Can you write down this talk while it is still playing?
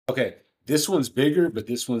Okay, this one's bigger, but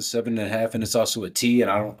this one's 7.5, and it's also a T.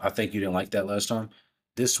 And I think you didn't like that last time.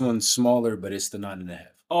 This one's smaller, but it's the 9.5.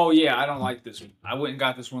 Oh yeah, I don't like this one. I went and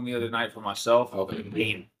got this one the other night for myself.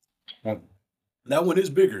 Okay. Well, that one is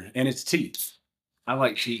bigger, and it's T. I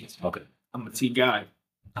like tea. Okay. I'm a tea guy.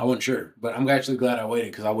 I wasn't sure, but I'm actually glad I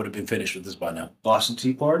waited because I would have been finished with this by now. Boston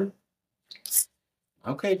Tea Party.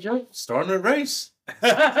 Okay, Joe. Starting a race.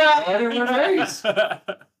 Starting a race.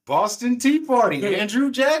 Boston Tea Party. Andrew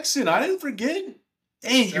Jackson. I didn't forget.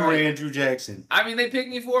 And you were Andrew Jackson. I mean, they picked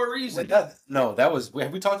me for a reason. That was.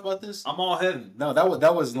 Have we talked about this? I'm all heaven. No,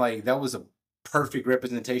 that was a perfect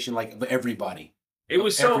representation, like, of everybody. It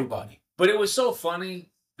was everybody. But it was so funny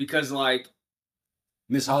because, like,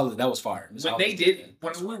 Miss Holly, that was fire.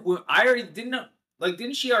 When I already didn't know. Like,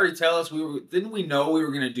 didn't she already tell us didn't we know we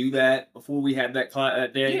were gonna do that before we had that class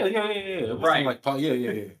that day? Yeah. Right. Like,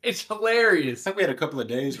 yeah. It's hilarious. I think we had a couple of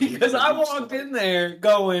days because I walked in there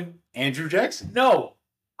going Andrew Jackson. No,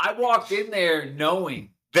 I walked in there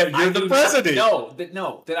knowing that you're the president.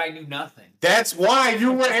 That I knew nothing. That's why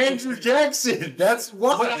you were Andrew Jackson. That's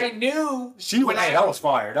why. But I knew that was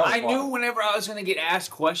fire. I knew whenever I was gonna get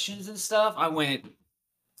asked questions and stuff, I went,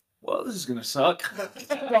 well, this is gonna suck.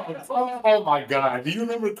 Oh my God! Do you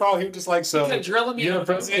remember Carl? He was just like, so drilling me. You're the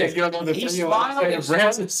president. You're on the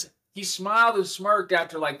He smiled and smirked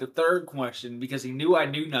after like the third question because he knew I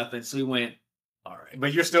knew nothing. So he went, all right.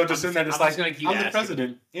 But you're still just sitting there, just I'm the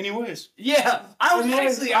president. Anyways. Yeah, I'm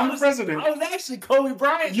the president. I was actually Kobe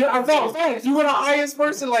Bryant. Yeah, I thought you were the highest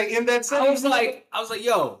person, like, in that sentence. I was like,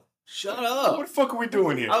 yo, shut up. What the fuck are we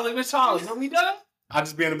doing here? I was like, Miss Hollis, are we done? I'll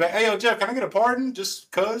just be in the back. Hey, yo, Jeff, can I get a pardon? Just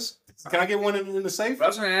cuz? Can I get one in the safe? I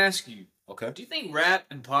was going to ask you. Okay. Do you think rap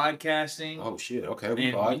and podcasting? Oh, shit. Okay.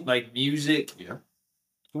 And like music. Yeah.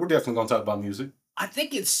 We're definitely going to talk about music. I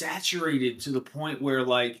think it's saturated to the point where,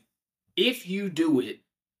 like, if you do it,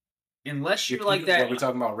 unless you're like that. Are we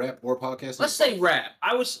talking about rap or podcasting? Let's say rap.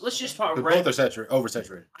 Let's just talk rap. Both are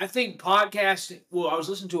oversaturated. I think podcasting. Well, I was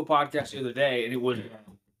listening to a podcast the other day, and it was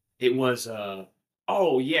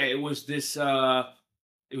this.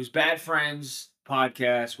 It was Bad Friends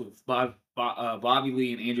podcast with Bobby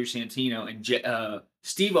Lee and Andrew Santino, and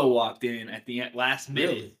Steve-O walked in at the last minute.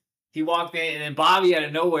 Really? He walked in, and then Bobby out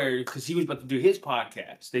of nowhere, because he was about to do his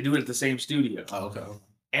podcast. They do it at the same studio. Oh, okay.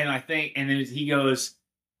 And then he goes,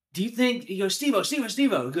 do you think, he goes, Steve-O.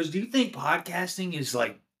 He goes, do you think podcasting is,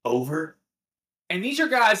 like, over? And these are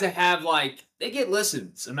guys that have, like, they get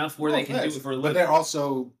listens enough where they can do it for a living. But they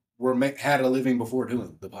also had a living before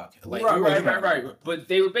doing the podcast. Like, right. But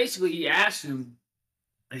they were basically, he asked him,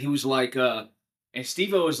 and he was like, and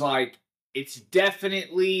Steve-O was like, it's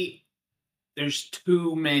definitely, there's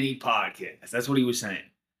too many podcasts. That's what he was saying.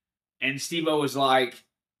 And Steve-O was like,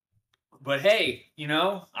 but hey,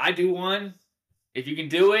 I do one. If you can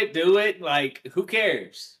do it, do it. Like, who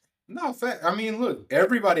cares? No, fact. I mean, look,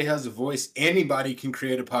 everybody has a voice. Anybody can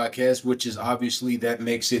create a podcast, which is obviously that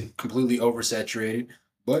makes it completely oversaturated.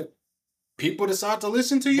 But people decide to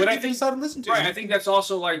listen to you. Right, I think that's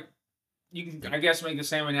also like, you can, I guess, make the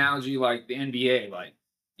same analogy like the NBA. Like,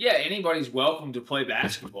 yeah, anybody's welcome to play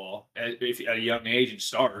basketball at a young age and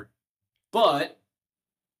start. But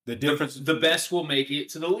the difference, the best will make it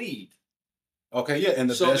to the league. Okay, yeah, and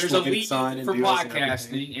the best will get signed for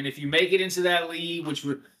podcasting, and if you make it into that league,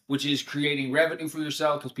 which is creating revenue for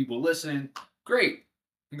yourself because people listen, great,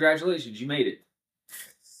 congratulations, you made it.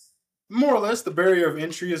 More or less, the barrier of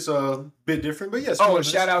entry is a bit different, but yes. Oh, and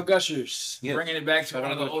shout out Gushers, bringing it back to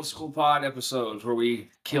one of the old school pod episodes where we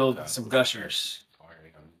killed some Gushers.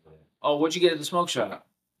 Oh, what'd you get at the smoke shop?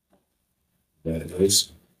 That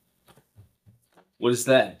is. What is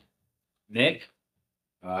that, Nick?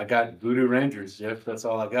 I got Voodoo Rangers, Jeff. That's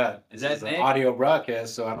all I got. Is that an audio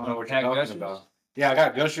broadcast, so I don't know what you're talking about. Yeah, I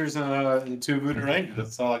got Gushers and 2 Voodoo Rangers.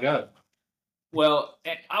 That's all I got. Well,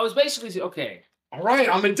 I was basically okay. All right,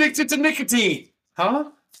 I'm addicted to nicotine.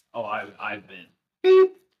 Huh? Oh, I've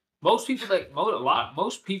been. Most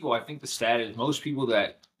people, I think the stat is most people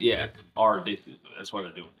that are addicted. That's what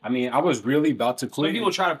they're doing. I mean, I was really about to quit. Some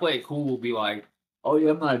people try to play it cool, be like, "Oh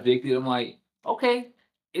yeah, I'm not addicted." I'm like, okay,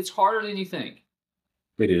 it's harder than you think.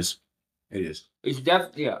 It is. It's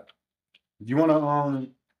definitely You want to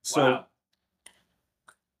wow.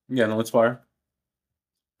 Yeah, no, it's fire.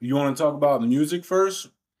 You want to talk about music first,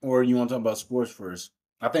 or you want to talk about sports first?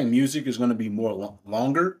 I think music is going to be more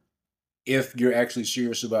longer if you're actually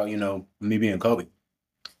serious about me being Kobe.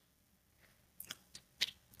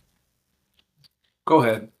 Go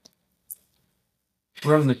ahead.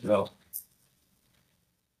 Run the show.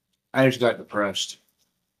 I just got depressed.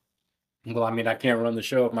 Well, I mean, I can't run the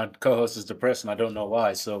show if my co-host is depressed, and I don't know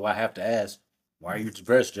why, so I have to ask. Why are you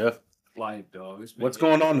depressed, Jeff? Life, dog. What's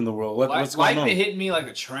going on in the world? What's going on? Life been hitting me like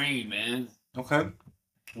a train, man. Okay.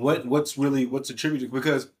 What's attributed?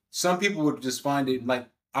 Because some people would just find it like,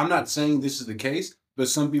 I'm not saying this is the case, but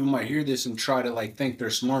some people might hear this and try to like think they're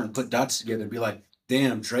smart and put dots together and be like,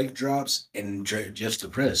 damn, Drake drops and Drake just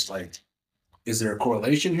depressed. Like, is there a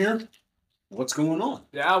correlation here? What's going on?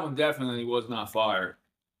 The album definitely was not fire.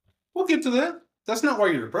 We'll get to that. That's not why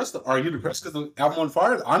you're depressed. Are you depressed because the album on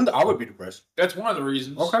fire? I would be depressed. That's one of the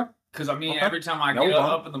reasons. Okay. Because I mean, every time I get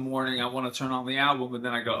up in the morning, I want to turn on the album, but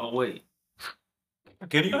then I go, oh wait.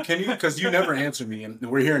 Can you? Because you never answer me, and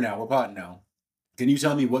we're here now. We're potting now. Can you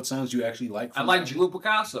tell me what songs you actually like? I like Julie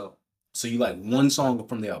Picasso. So you like one song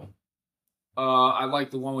from the album? I like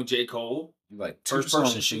the one with J. Cole. You like First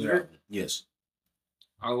Person Shooter? Yes.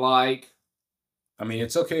 I like. I mean,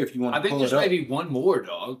 it's okay if you want to pull it up. I think there's maybe one more,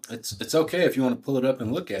 dog. It's okay if you want to pull it up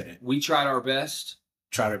and look at it. We Tried Our Best.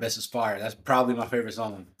 Tried Our Best is fire. That's probably my favorite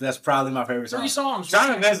song. Three songs.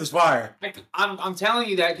 Tried Our Best is fire. I'm telling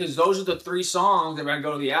you that because those are the 3 songs that when I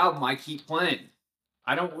go to the album, I keep playing.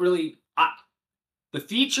 I don't really. The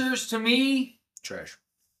features to me. Trash.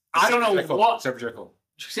 I don't know what. Except for J. Cole.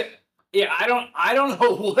 Yeah, I don't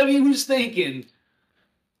know what he was thinking.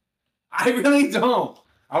 I really don't.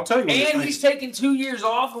 I'll tell you. And he's taking 2 years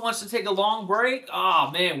off and wants to take a long break.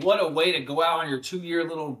 Oh man, what a way to go out on your 2-year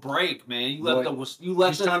little break, man! You let all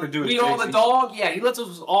the dog. Yeah, he lets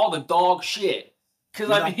us all the dog shit.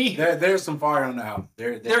 Because I mean, there's some fire on the album.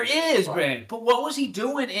 There is, man. But what was he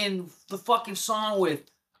doing in the fucking song with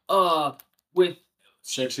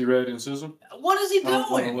Sexy Red and SZA? What is he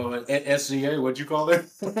doing? SZA, what'd you call it?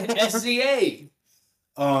 SZA.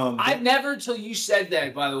 I've never, till you said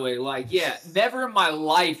that, by the way, never in my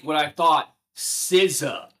life would I thought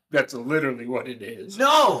SZA. That's literally what it is.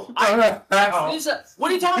 No! SZA,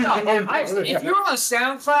 what are you talking about? If you're on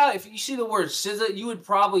SoundCloud, if you see the word SZA, you would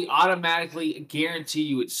probably automatically guarantee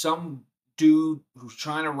you it's some dude who's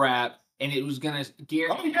trying to rap, and it was going to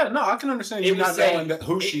guarantee... Oh, yeah, no, I can understand you not knowing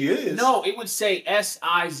who she is. No, it would say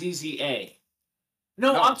SIZZA.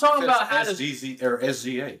 No, I'm talking about how to... SZA or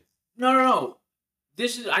SZA. No.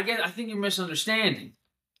 This is, I think you're misunderstanding.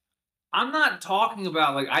 I'm not talking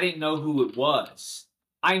about, I didn't know who it was.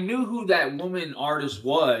 I knew who that woman artist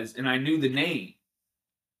was, and I knew the name.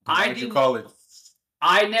 Why'd you call it?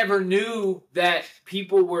 I never knew that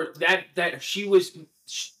people were, that she was,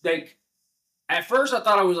 like, at first I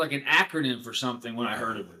thought it was like an acronym for something when I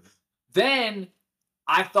heard of it. Then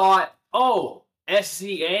I thought, oh,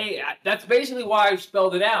 SZA, that's basically why I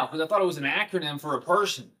spelled it out, because I thought it was an acronym for a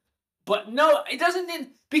person. But no, it doesn't.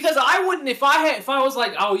 Because I wouldn't if I was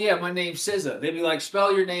like, oh yeah, my name's SZA. They'd be like,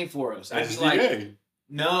 spell your name for us. I'd be like,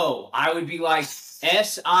 no. I would be like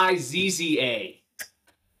SIZZA.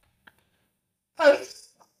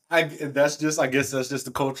 I guess that's just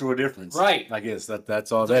the cultural difference, right? I guess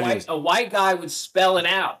that's all that is. A white guy would spell it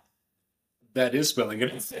out. That is spelling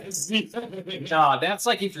it. No, that's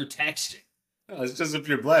like if you're texting. No, it's just if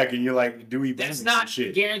you're black and you're like, Dewey. That's not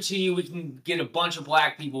guarantee you we can get a bunch of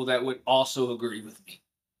black people that would also agree with me.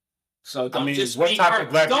 So don't just speak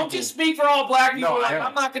for all black people. No,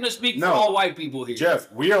 I'm not going to speak for all white people here. Jeff,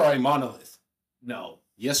 we are a monolith. No.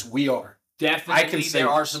 Yes, we are. Definitely, there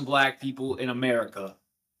are some black people in America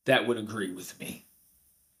that would agree with me.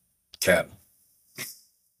 Cap.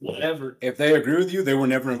 Whatever. If they agree with you, they were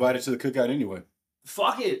never invited to the cookout anyway.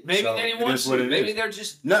 Fuck it. Maybe they didn't want to. Maybe they're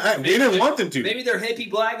just... No, they didn't want them to. Maybe they're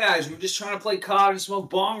hippie black guys who are just trying to play COD and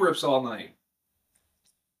smoke bong rips all night.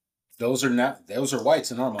 Those are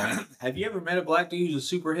whites in our mind. Have you ever met a black dude who's a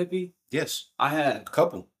super hippie? Yes. I have. A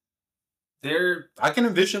couple. I can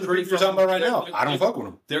envision the people you're talking about right now. I don't fuck with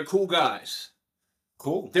them. They're cool guys.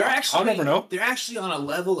 Cool. I'll never know. They're actually on a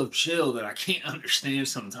level of chill that I can't understand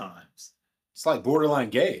sometimes. It's like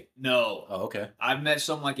borderline gay. No. Oh, okay. I've met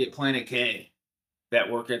some like at Planet K that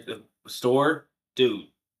work at the store. Dude,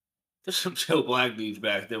 there's some chill black dudes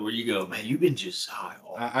back there where you go, man, you've been just high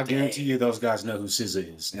all day. I guarantee you those guys know who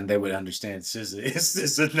SZA is, and they would understand SZA is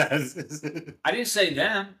SZA, not SZA. I didn't say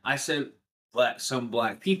them. I said some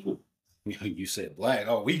black people. You said black.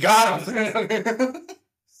 Oh, we got them.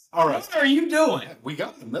 All right. What are you doing? We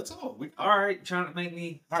got them. That's all. All right. Trying to make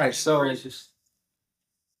me all right. So racist.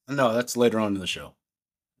 No, that's later on in the show.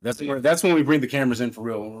 That's when we bring the cameras in for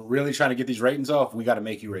real. When we're really trying to get these ratings off, we got to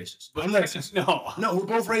make you racist. I'm racist. No, we're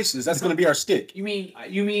both racist. That's going to be our stick. You mean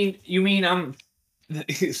I'm...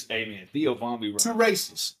 Hey, man, Theo Von be right. Too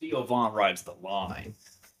racist. Theo Von rides the line.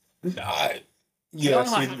 Yeah,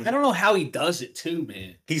 I don't know how he does it too,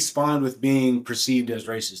 man. he's fine with being perceived as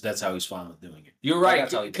racist. That's how he's fine with doing it. You're Like, right,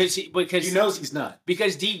 that's how he because He knows he's not.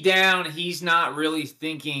 because deep down he's not really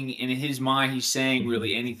thinking in his mind he's saying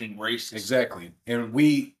really anything racist. Exactly. And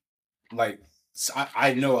we, like,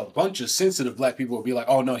 I know a bunch of sensitive black people will be like,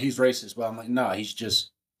 oh, no, he's racist. But I'm like, nah, he's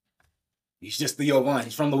just Theo Vaughn.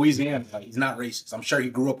 He's from Louisiana. Like, he's not racist. I'm sure he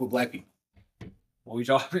grew up with black people. Well,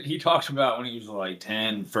 he talks about when he was like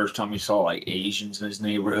 10, first time he saw like Asians in his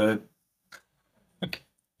neighborhood.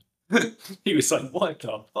 He was like, what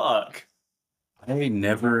the fuck? I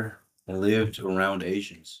never lived around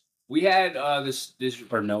Asians. We had this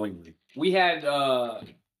Or knowingly. we had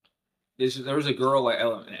there was a girl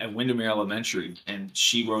at Windermere Elementary, and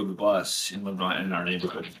she rode the bus and lived in our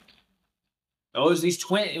neighborhood. Oh, it was these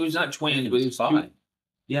twin. It was not twins, but it was Fine.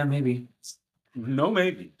 Yeah, maybe. No,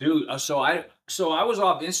 maybe. Dude, so I was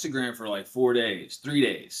off Instagram for like 3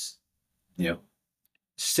 days. Yeah.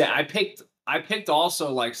 I picked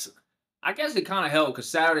also like, I guess it kind of helped because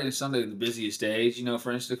Saturday and Sunday are the busiest days, you know,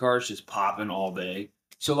 for Instacart. It's just popping all day.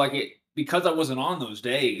 So like because I wasn't on those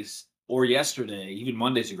days or yesterday, even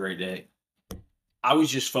Monday's a great day. I was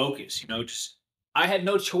just focused, you know, I had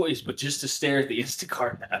no choice but just to stare at the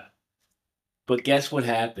Instacart app. But guess what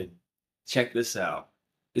happened? Check this out.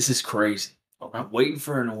 This is crazy. I'm waiting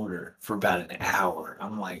for an order for about an hour.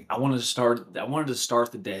 I'm like, I wanted to start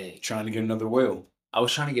the day. Trying to get another whale. I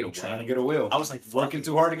was trying to get a Trying to whale. get a whale. I was like Working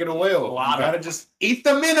too hard to get a whale. A lot You gotta of- just eat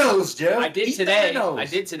the minnows, Jeff. I did Eat the today. minnows. I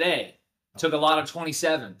did today. Took a lot of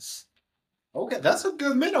 27s. Okay, that's a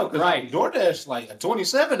good minnow. Right. DoorDash, like a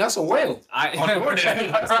 27, that's a whale. I On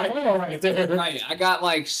DoorDash, that's a whale right there. right. I got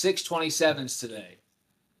like 6 27s today.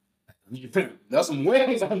 That's some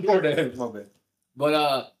whales on DoorDash. My bad.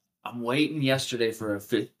 But I'm waiting yesterday for a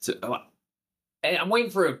 50. I'm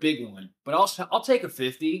waiting for a big one, but I'll take a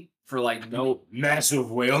 50 for like no.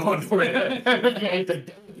 Massive whale on DoorDash.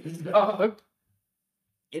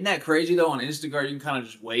 Isn't that crazy though? On Instagram, you can kind of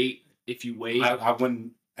just wait. If you wait, I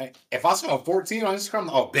wouldn't. If I saw a 14 on Instagram,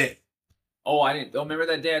 I'll bet. oh, I didn't. Oh, remember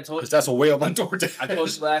that day I told you? Because that's a whale on DoorDash. I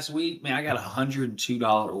told you last week, man. I got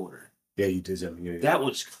 $102 order. Yeah, you did tell me. Yeah. That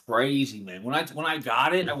was crazy, man. When I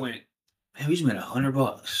got it, I went, man, we just made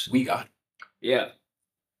 $100. We got. Yeah,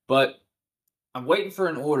 but I'm waiting for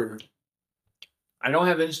an order. I don't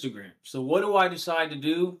have Instagram, so what do I decide to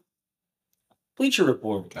do? Bleacher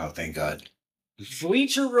Report. Oh, thank God.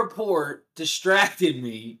 Bleacher Report distracted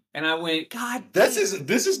me, and I went, God, This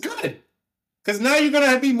is good. Because now you're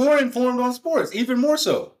gonna be more informed on sports, even more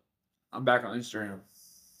so. I'm back on Instagram.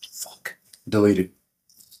 Fuck. Deleted.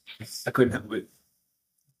 I couldn't help it.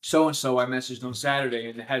 So and so I messaged on Saturday,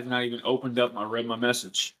 and it has not even opened up. I read my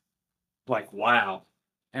message. Like, wow.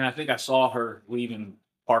 And I think I saw her leaving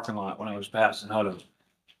parking lot when I was passing Hutto.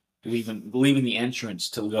 Leaving the entrance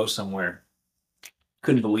to go somewhere.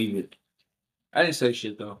 Couldn't believe it. I didn't say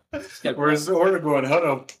shit though. Where's the order going? Hold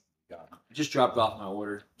on. Just dropped off my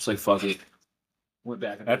order. It's like, fuck it. Went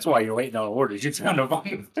back. And That's why you're waiting on orders. You're trying to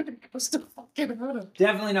find. What's the fucking order?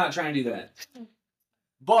 definitely not trying to do that.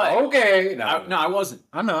 But Okay. I wasn't.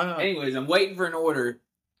 I know. Anyways, I'm waiting for an order.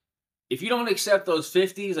 If you don't accept those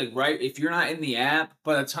 50s, like right, if you're not in the app,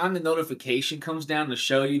 by the time the notification comes down to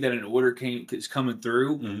show you that an order is coming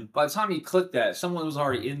through, Mhm. by the time you click that, someone was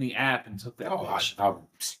already in the app and took that.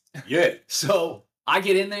 bitch. Yeah. So I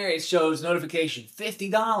get in there, it shows notification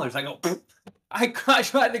 $50. I go, I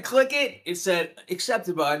tried to click it. It said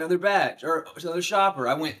accepted by another batch or another shopper.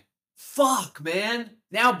 I went, fuck, man.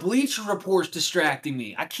 Now Bleacher Report's distracting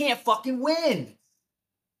me. I can't fucking win.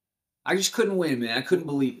 I just couldn't win, man. I couldn't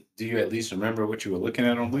believe it. Do you at least remember what you were looking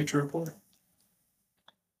at on Bleacher Report?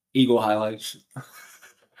 Eagle highlights.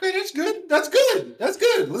 Okay, that's good. That's good. That's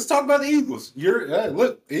good. Let's talk about the Eagles.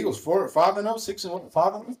 Look, Eagles 5-0, 6-1,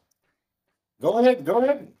 5-0. Go ahead.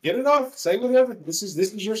 Get it off. Say whatever. This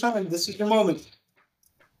is your time. This is your moment.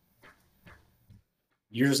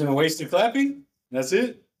 You're just gonna waste the clapping? That's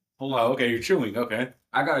it? Hold Oh, on. okay. You're chewing. Okay.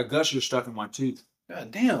 I got a gusher stuck in my tooth.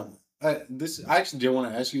 God damn. I actually did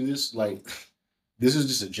want to ask you this. Like, this is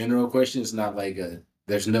just a general question. It's not like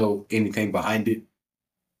there's no anything behind it.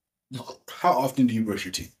 How often do you brush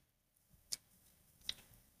your teeth?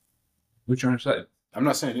 What you trying to say? I'm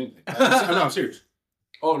not saying anything. I'm serious.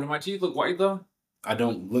 Oh, do my teeth look white though? I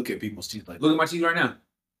don't look at people's teeth like Look that. at my teeth right now.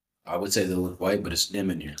 I would say they look white, but it's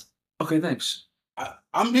dim in here. Okay, thanks.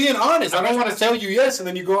 I'm being honest. I don't want to tell you yes, and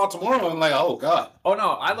then you go out tomorrow and I'm like, oh God. Oh no,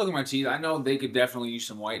 I look at my teeth. I know they could definitely use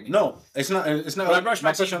some whitening. No, it's not. It's not. But I brush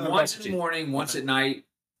my teeth question on once brush in your the teeth. morning, once at night,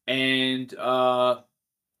 and I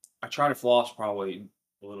try to floss probably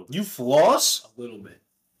a little bit. You floss? A little bit.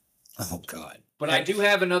 Oh God. But I do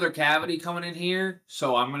have another cavity coming in here,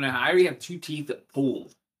 so I already have 2 teeth that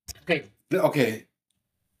pulled. Okay.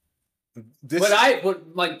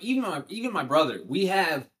 But like even my brother, we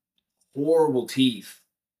have horrible teeth.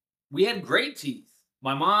 We had great teeth.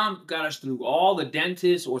 My mom got us through all the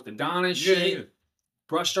dentist, orthodontist shit. Yeah.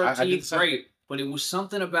 Brushed our teeth, great. But it was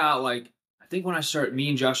something about like I think when me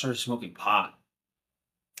and Josh started smoking pot,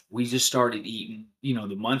 we just started eating, the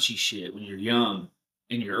munchy shit when you're young,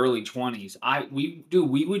 in your early 20s.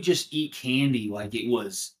 We would just eat candy like it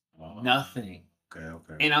was nothing.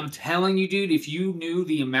 Okay. And I'm telling you, dude, if you knew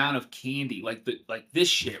the amount of candy, like this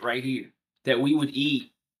shit right here, that we would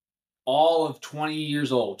eat all of 20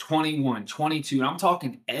 years old, 21, 22, and I'm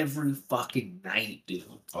talking every fucking night, dude.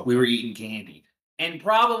 Okay. We were eating candy. And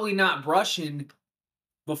probably not brushing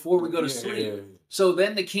before we go to sleep. Yeah. So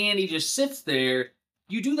then the candy just sits there.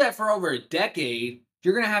 You do that for over a decade,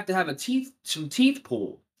 you're going to have some teeth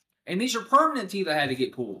pulled. And these are permanent teeth I had to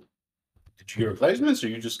get pulled. Did you get replacements or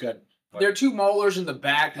you just got... There are 2 molars in the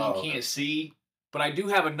back that you can't see. But I do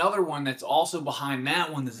have another one that's also behind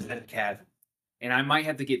that one that's in a cavity. And I might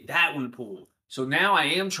have to get that one pulled. So now I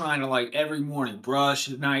am trying to, like, every morning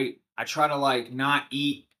brush at night. I try to, like, not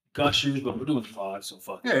eat gushers, but we're doing the pod, so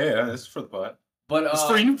fuck it. Yeah, that's for the pod. But it's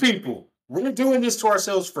for you people. We're doing this to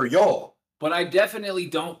ourselves for y'all. But I definitely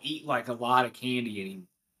don't eat, like, a lot of candy anymore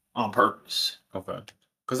on purpose. Okay.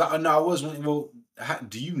 Because I was wondering, well,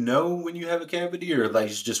 do you know when you have a cavity, or like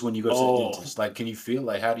it's just when you go to the dentist? Like, can you feel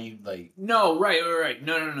like how do you like? No, right.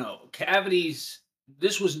 No. Cavities.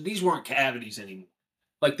 These weren't cavities anymore.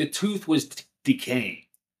 Like the tooth was decaying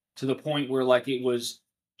to the point where like it was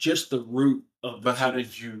just the root of. But how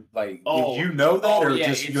did you like? Did you know that, or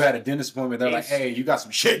just you had a dentist appointment? They're like, hey, you got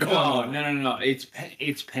some shit going on. No. It's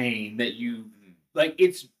pain that you like.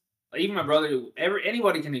 It's even my brother.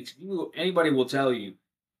 Anybody will tell you.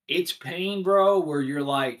 It's pain, bro, where you're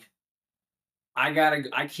like, I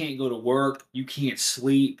can't go to work. You can't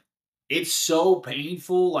sleep. It's so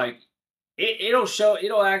painful. Like,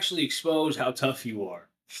 it'll actually expose how tough you are.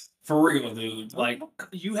 For real, dude. Like,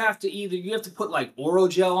 you have to put like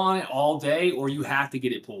Orogel on it all day, or you have to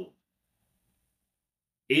get it pulled.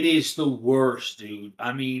 It is the worst, dude.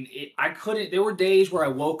 I mean, there were days where I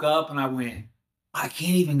woke up and I went, I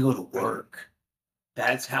can't even go to work.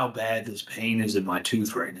 That's how bad this pain is in my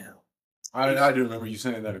tooth right now. I do remember you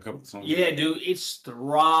saying that a couple of times. Yeah, dude, it's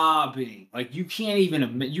throbbing. Like you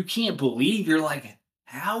can't believe. You're like,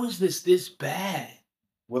 how is this bad?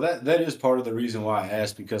 Well, that is part of the reason why I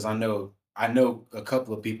asked, because I know a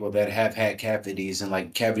couple of people that have had cavities, and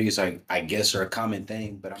like cavities, I guess are a common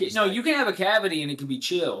thing. But you can have a cavity and it can be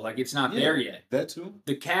chill, like it's not there yet. That too.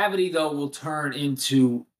 The cavity though will turn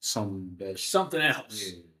into something else.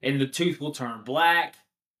 Yeah. And the tooth will turn black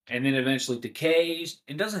and then eventually decays.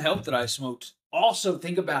 It doesn't help that I smoked. Also,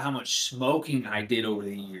 think about how much smoking I did over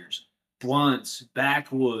the years. Blunts,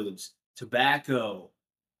 backwoods, tobacco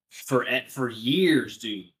for years,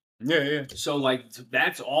 dude. Yeah. So, like,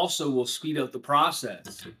 that's also will speed up the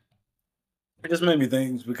process. It just made me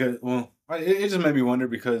think because, it just made me wonder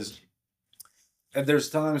because there's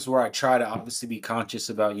times where I try to obviously be conscious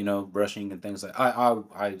about, brushing and things like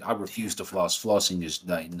I refuse to floss. Flossing is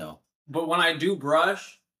like, no. But when I do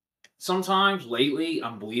brush, sometimes lately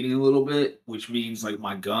I'm bleeding a little bit, which means like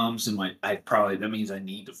my gums and that means I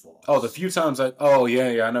need to floss. Oh, the few times I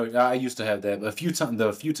know. I used to have that. But the few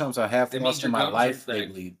times I have flossed in my life, they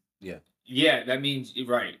bleed. Yeah. Yeah, that means,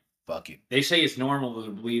 right. Fuck it. They say it's normal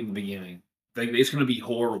to bleed in the beginning. It's going to be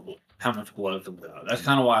horrible how much blood comes out. That's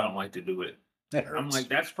kind of why I don't like to do it. That hurts. I'm like,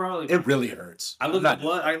 that's probably... It really hurts. I look at the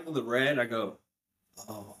blood, I look at the red, I go,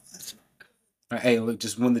 oh, that's not good. Hey, look,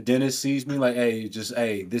 just when the dentist sees me, like,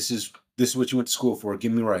 this is what you went to school for.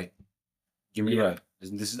 Give me right. Right.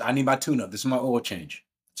 I need my tune-up. This is my oil change.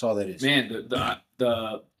 That's all that is. Man,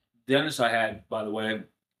 the dentist I had, by the way,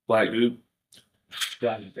 black dude,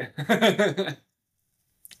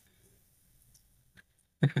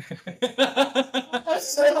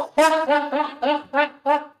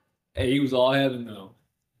 Hey, he was all heaven though.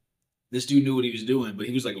 This dude knew what he was doing, but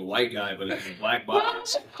he was like a white guy, but in a black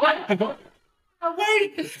box.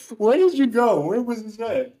 Wait, where did you go? Where was this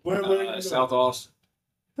at? Where South Austin.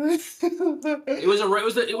 It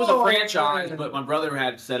was a franchise, but my brother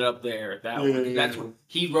had set up there. That's what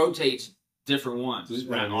he rotates different ones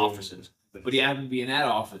around offices. But he happened to be in that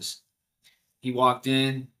office. He walked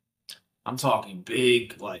in. I'm talking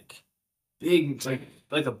big, like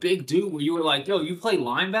a big dude where you were like, yo, you play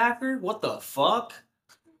linebacker? What the fuck?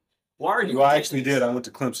 Why are you? Well, I actually did. I went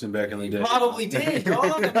to Clemson back in the day. You probably did,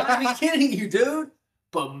 dog. I'm not even kidding you, dude.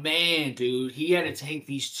 But man, dude, he had to take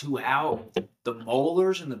these 2 out. the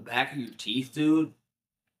molars in the back of your teeth, dude,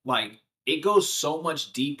 like it goes so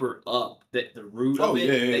much deeper up that the root Oh of it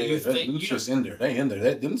yeah, yeah, that yeah. you Them think shit's in there. They in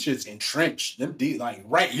there. Them shit's entrenched. Them deep, like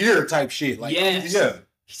right here type shit. Like Yes. yeah.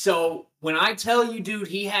 So when I tell you, dude,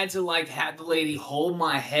 he had to like have the lady hold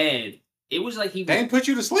my head. It was like he was. They ain't put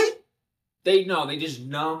you to sleep. They just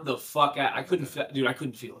numbed the fuck out. I couldn't, dude. I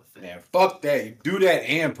couldn't feel it. Man, fuck that. Do that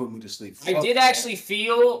and put me to sleep. I Fuck did that. actually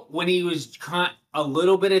feel when he was a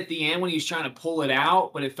little bit at the end when he was trying to pull it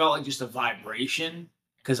out, but it felt like just a vibration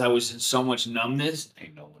because I was in so much numbness.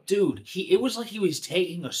 Ain't no way. Dude, it was like he was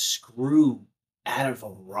taking a screw out of a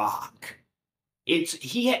rock.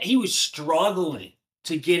 He was struggling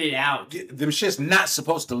to get it out. Them shit's not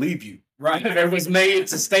supposed to leave you. Right. It was made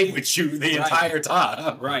to stay with you the entire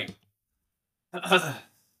time. Right.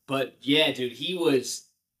 But yeah, dude, he was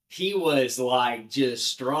like just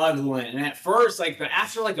struggling. And at first, like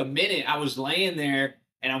after like a minute, I was laying there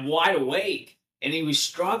and I'm wide awake, and he was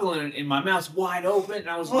struggling, and my mouth's wide open, and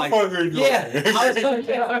I was like, yeah.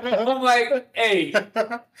 I'm like, hey,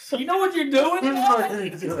 you know what you're doing? If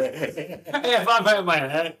I'm at my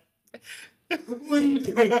head.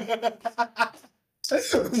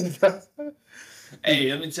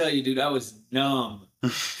 Hey, let me tell you, dude, I was numb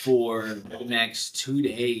for the next 2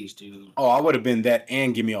 days, dude. Oh, I would have been that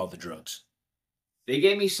and give me all the drugs. They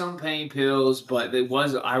gave me some pain pills, but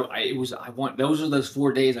those are those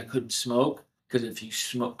 4 days I couldn't smoke because if you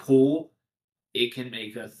smoke pool, it can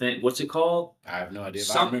make a thing. What's it called? I have no idea.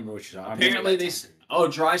 I remember what you're talking. Apparently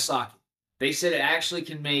dry socket. They said it actually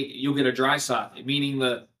can you'll get a dry socket, meaning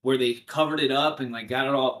where they covered it up and like got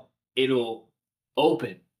it all, it'll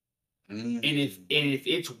open. Mm. And if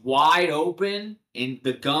it's wide open and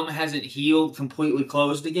the gum hasn't healed completely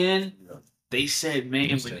closed again, they said,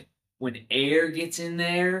 man, when air gets in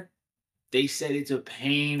there, they said it's a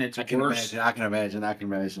pain. It's worse. I can imagine.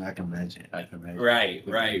 Right.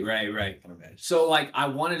 So like, I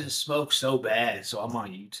wanted to smoke so bad, so I'm on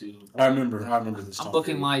YouTube. I remember this. I'm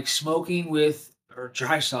looking like smoking with or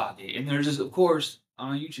dry socket, and there's of course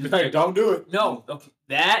on YouTube. Hey, don't do it. No,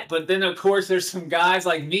 okay, but then of course there's some guys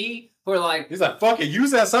like me who are like, he's like, fuck it, use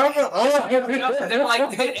that server. Oh, they're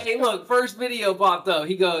like, hey, look, first video popped up.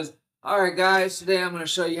 He goes, all right, guys, today I'm going to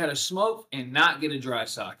show you how to smoke and not get a dry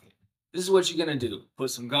socket. This is what you're going to do. Put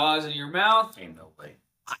some gauze in your mouth. Ain't no way.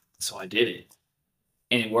 So I did it.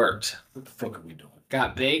 And it worked. What the fuck are we doing?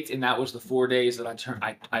 Got baked, and that was the 4 days that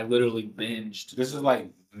I literally binged. This is like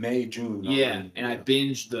May, June. Yeah, and I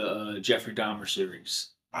binged the Jeffrey Dahmer series.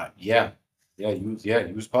 You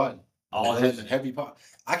was potting. All heavy pot.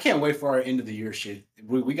 I can't wait for our end of the year shit.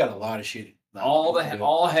 We got a lot of shit.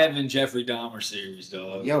 All heaven Jeffrey Dahmer series,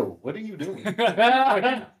 dog. Yo, what are you doing?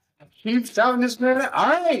 Keep telling this man. All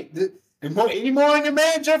right. Any more on your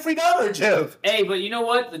man, Jeffrey Dahmer, Jeff? Hey, but you know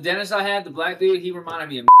what? The dentist I had, the black dude, he reminded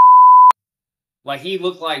me of like he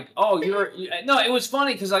looked like, oh, no, it was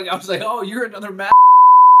funny because like I was like, oh, you're another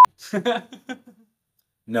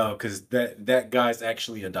No, because that guy's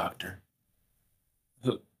actually a doctor.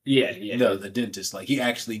 Yeah. No, the dentist. Like, he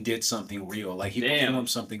actually did something real. Like, he performed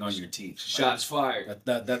something on your teeth. Shots fired.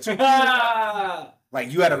 That's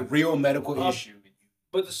like, you had a real medical issue.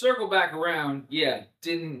 But to circle back around,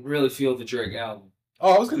 didn't really feel the Drake album.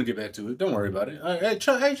 Oh, I was going to get back to it. Don't worry about it. Hey,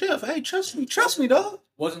 Jeff. Hey, trust me, dog.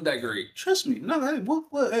 Wasn't that great? Trust me. No, hey,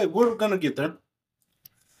 we're going to get there.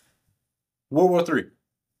 World War III.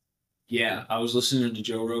 Yeah, I was listening to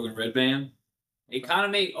Joe Rogan Red Band. It kind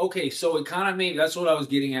of made, that's what I was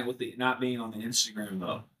getting at with it not being on the Instagram,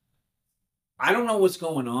 though. I don't know what's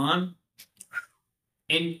going on.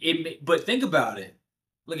 But think about it.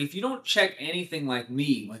 Like, if you don't check anything like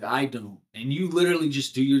me, like I don't, and you literally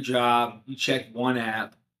just do your job, you check one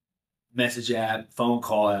app, message app, phone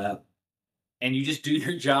call app, and you just do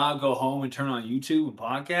your job, go home and turn on YouTube and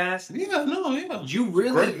podcast. Yeah. You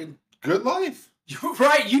really... Great. Good life. You're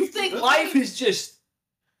right. You think life is just...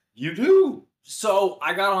 You do. So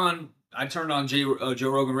I turned on Joe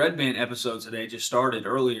Rogan Red Band episode today, just started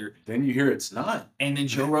earlier. Then you hear it's not. And then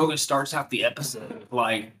Joe Rogan starts out the episode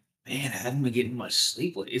like, man, I haven't been getting much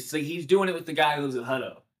sleep. It's like he's doing it with the guy who lives at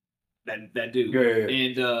Hutto. That dude. Yeah.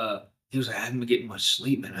 And he was like, I haven't been getting much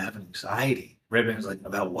sleep, man. I'm having anxiety. Red Band was like,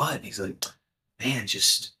 about what? And he's like, man,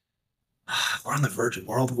 just we're on the verge of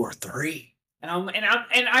World War III. And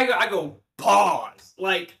I go, pause.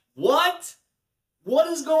 Like, what? What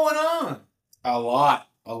is going on? A lot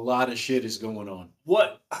of shit is going on.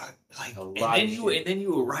 What? Like a lot. And then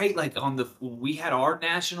you were right. Like we had our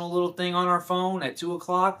national little thing on our phone at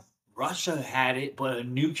 2:00. Russia had it, but a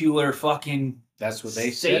nuclear fucking. That's what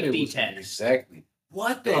they said. Safety test. Exactly.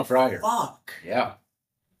 What the fuck? Yeah.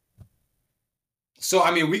 So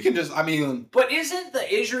I mean, we can just. I mean, but isn't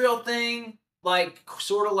the Israel thing like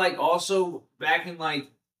sort of like also back in like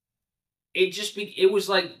it was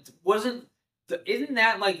like wasn't isn't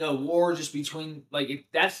that like a war just between like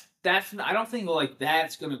that's I don't think like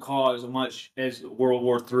that's gonna cause as much as World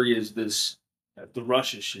War III is this the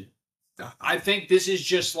Russia shit. I think this is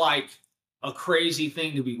just like a crazy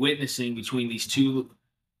thing to be witnessing between these two.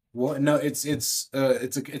 well, no, it's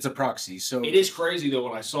a proxy. So It is crazy though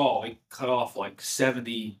when I saw like cut off like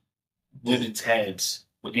 70 women's heads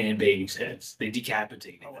and babies' heads. They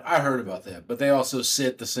decapitated them. I heard about that, but they also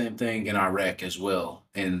said the same thing in Iraq as well,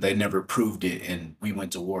 and they never proved it, and we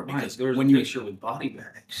went to war because there was when a you picture with body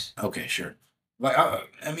bags. okay, sure, like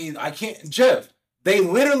I mean, I can't, Jeff. They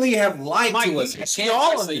literally have lied Mike, to us. you see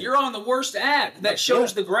all of it. You're on the worst app that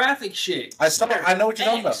shows the graphic shit. I saw. I know what you're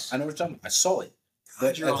talking about. I know what you're talking about. I saw it.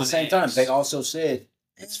 But at the same time, they also said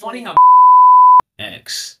it's funny how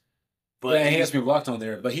X. But he has me blocked on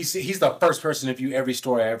there. But he's the first person to view every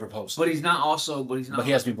story I ever post. But he's not also. But he's not. But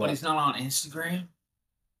he has me blocked. But he's not on Instagram.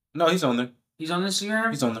 No, he's on there. He's on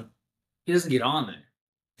Instagram. He's on there. He doesn't get on there.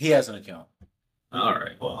 He has an account. All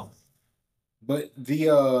right. Well. But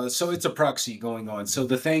so it's a proxy going on. So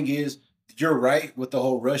the thing is, you're right with the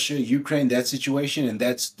whole Russia, Ukraine, that situation, and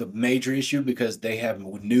that's the major issue because they have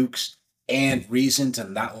nukes and reason to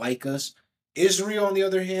not like us. Israel, on the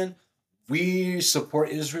other hand, we support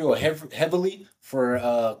Israel heavily for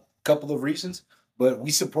a couple of reasons, but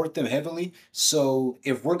we support them heavily. So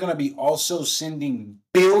if we're going to be also sending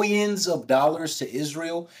billions of dollars to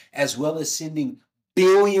Israel, as well as sending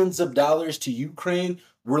billions of dollars to Ukraine,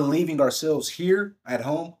 we're leaving ourselves here at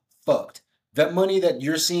home fucked. That money that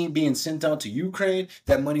you're seeing being sent out to Ukraine,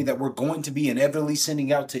 that money that we're going to be inevitably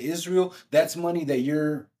sending out to Israel, that's money that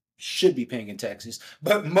you should be paying in taxes.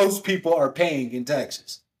 But most people are paying in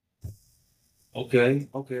taxes. Okay.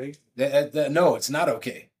 No, it's not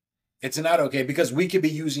okay. It's not okay because we could be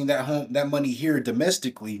using that money here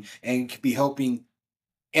domestically and could be helping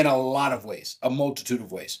in a lot of ways, a multitude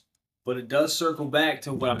of ways. But it does circle back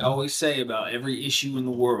to what I always say about every issue in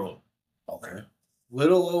the world. Okay.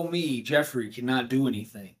 Little old me, Jeffrey, cannot do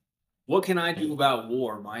anything. What can I do about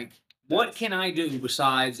war, Mike? What can I do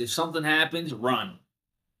besides if something happens, run,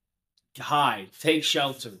 hide, take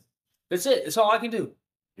shelter? That's it. That's all I can do.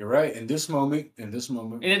 You're right. In this moment. And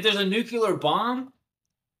if there's a nuclear bomb,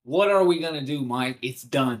 what are we going to do, Mike? It's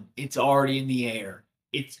done. It's already in the air.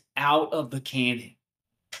 It's out of the cannon.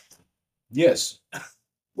 Yes.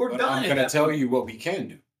 We're done. I'm going to tell you what we can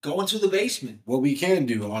do. Go into the basement. What we can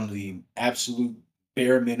do on the absolute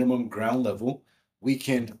bare minimum ground level, we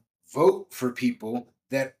can vote for people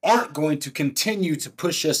that aren't going to continue to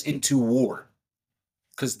push us into war.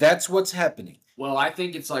 Because that's what's happening. Well, I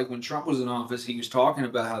think it's like when Trump was in office, he was talking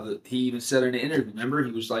about how he even said in an interview, remember?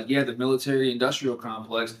 He was like, yeah, the military-industrial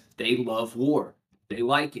complex, they love war. They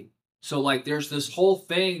like it. So, like, there's this whole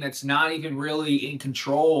thing that's not even really in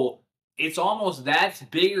control. It's almost that's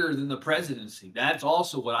bigger than the presidency. That's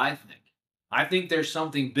also what I think. I think there's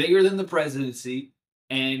something bigger than the presidency,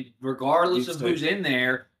 and regardless of who's in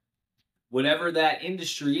there, whatever that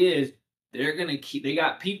industry is, they're going to keep, they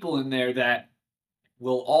got people in there that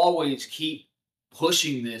will always keep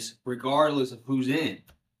pushing this regardless of who's in.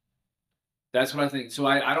 That's what I think. So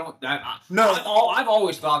I've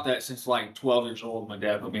always thought that since like 12 years old. My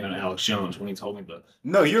dad put me on Alex Jones when he told me that.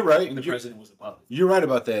 No, you're right. When the president was a puppet. You're right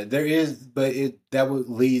about that. There is, but that would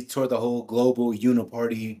lead toward the whole global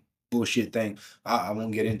uniparty bullshit thing. I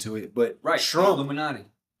won't get into it, but right, Trump, Illuminati.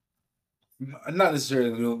 Not necessarily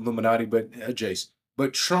Illuminati, but Jace.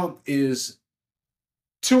 But Trump is,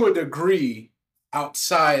 to a degree,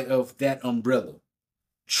 outside of that umbrella.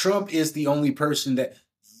 Trump is the only person that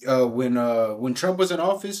when Trump was in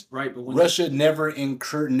office, right? But Russia never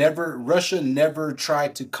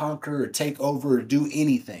tried to conquer or take over or do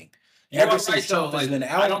anything. Ever since Trump has been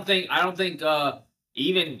out, I don't think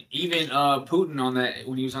even Putin on that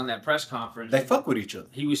when he was on that press conference, they fuck with each other.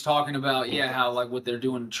 He was talking about how like what they're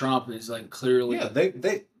doing to Trump is like clearly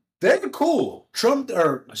they're cool. Trump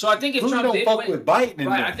or so I think if Putin Trump don't did fuck win, with Biden,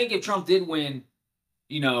 right? I think if Trump did win,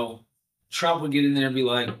 Trump would get in there and be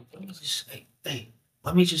like,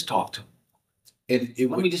 let me just talk to him.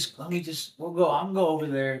 Let me just we'll go. I'm go over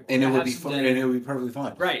there and it would be fun, and it would be perfectly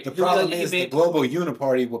fine. Right. The problem is the global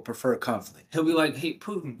uniparty will prefer conflict. He'll be like, hey,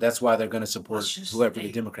 Putin. That's why they're going to support whoever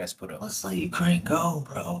the Democrats put up. Let's let Ukraine go,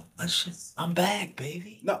 bro. I'm back,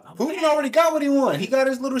 baby. No, Putin already got what he wanted. He got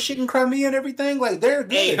his little shit in Crimea and everything. Like they're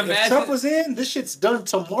good. If Trump was in, this shit's done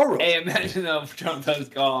tomorrow. Hey, imagine though if Trump does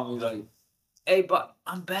call him, he's like, Hey, but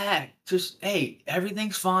I'm back. Just hey,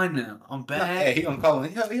 everything's fine now. I'm back. Hey, he gonna call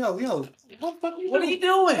him. Yo. What are you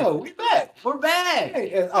doing? Yo, we back. We're back.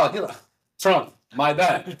 Hey, Trump, my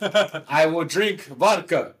bad. I will drink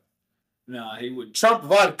vodka. No, he would. Trump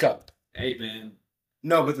vodka. Hey, man.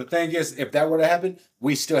 No, but the thing is, if that were to happen,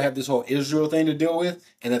 we still have this whole Israel thing to deal with.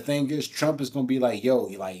 And the thing is, Trump is gonna be like, yo,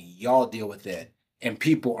 like y'all deal with that. And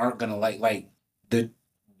people aren't gonna like the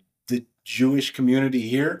Jewish community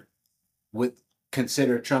here would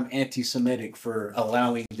consider Trump anti-Semitic for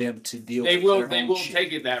allowing them to deal They with will. their They own will shit.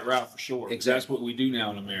 take it that route for sure. Exactly. That's what we do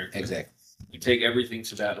now in America. Exactly. We take everything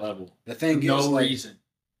to that level. The thing No is, like, reason.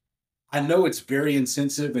 I know it's very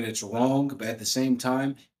insensitive and it's wrong, but at the same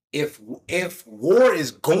time, if war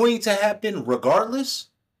is going to happen regardless,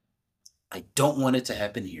 I don't want it to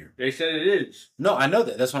happen here. They said it is. No, I know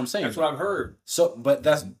that. That's what I'm saying. That's what I've heard. So, but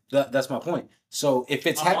that's my point. So if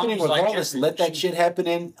it's My mom happening was like, regardless, Jeffrey, let that shit happen.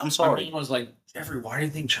 In I'm My sorry. mom was like, Jeffrey, why do you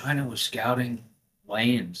think China was scouting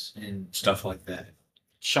lands and stuff like that?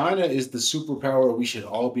 China is the superpower we should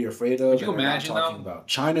all be afraid of. Could you and we're not imagine, talking though? about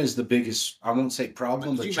China is the biggest. I won't say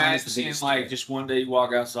problem, Could but you China's imagine the seeing biggest. like threat. just one day you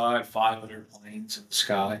walk outside, 500 planes in the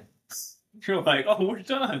sky? You're like, oh, we're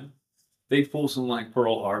done. They pull some like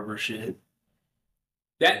Pearl Harbor shit.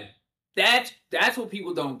 That's what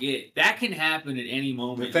people don't get. That can happen at any The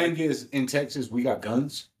moment. thing is, in Texas, we got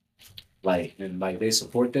guns, and they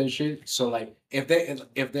support that shit. So like, if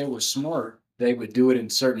they were smart, they would do it in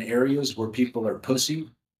certain areas where people are pussy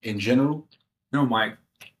in general. No, Mike.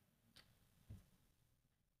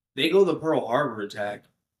 They go the Pearl Harbor attack.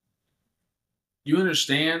 You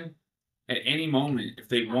understand? At any moment, if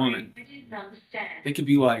they want, they could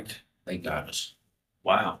be like, They got us.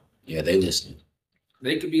 wow. Yeah, they listened.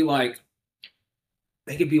 They could be like,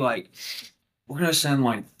 we're gonna send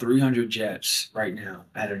like 300 jets right now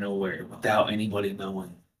out of nowhere without anybody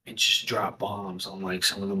knowing and just drop bombs on like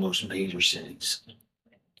some of the most major cities.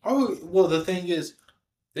 Oh well, the thing is,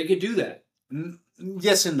 They could do that.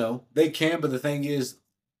 yes and no. They can, but the thing is,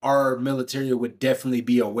 our military would definitely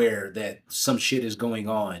be aware that some shit is going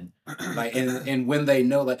on. Like, and when they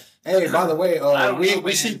know, like, hey, by the way, I don't know, we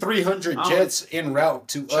man. see 300 I don't- jets en route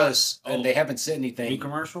to us, Oh. and they haven't said New anything.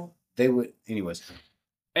 commercial? They would, anyways.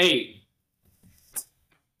 Hey,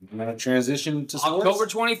 I'm gonna transition to sports. October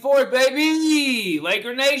 24th, baby!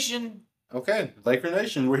 Laker Nation. Okay, Laker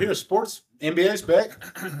Nation, we're here. Sports, NBA's back.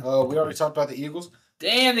 We already talked about the Eagles.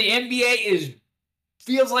 Damn, the NBA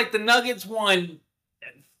feels like the Nuggets won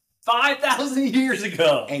 5,000 years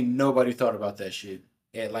ago. Ain't nobody thought about that shit.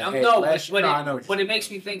 Yeah, like, hey, No, last year- but I know. it makes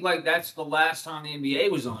me think like that's the last time the NBA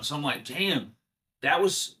was on. So I'm like, damn, that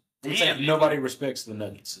was I'm saying damn. nobody respects the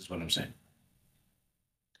Nuggets, is what I'm saying.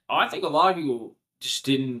 Oh, I think a lot of people just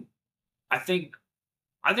didn't. I think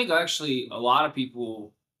actually a lot of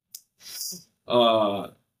people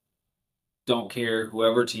don't care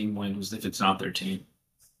whoever team wins if it's not their team,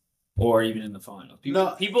 or even in the finals.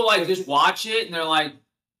 People like just watch it and they're like,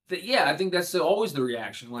 yeah, I think that's always the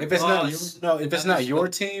reaction. Like, If it's not your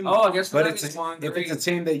team, oh, I guess the but Nuggets won. if Great. it's a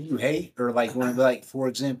team that you hate, or like when, like, for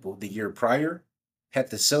example, the year prior, had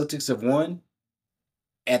the Celtics have won,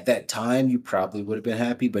 at that time you probably would have been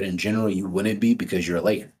happy, but in general you wouldn't be because you're a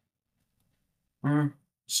Laker. Mhm.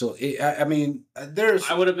 So I mean, there's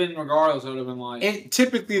I would have been regardless. I would have been like, and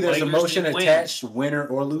typically there's Lakers emotion didn't win. attached, winner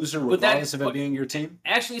or loser, But that- regardless of it but- being your team.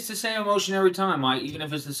 actually, it's the same emotion every time, Mike. Even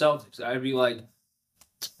if it's the Celtics, I'd be like,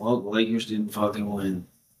 well, the Lakers didn't fucking win.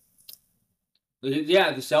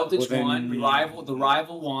 Yeah, the Celtics Well, then- won. The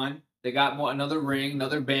rival won. They got another ring,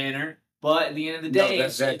 another banner. But at the end of the No,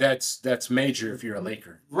 day, that's major if you're a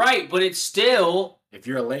Laker. right. But it's still, If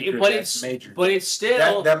you're a Laker, but that's it's major. but it's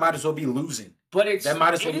still, that might as well be losing. but it's That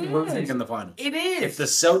might as well it be losing is. in the finals. It is. If the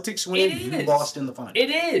Celtics win, It you is. lost in the finals. It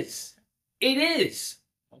is. It is.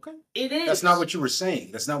 Okay. It is. That's not what you were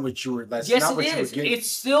saying. That's not what you were. That's Yes, not it what you were is. getting. It's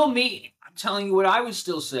still me. I'm telling you what I would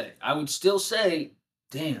still say. I would still say,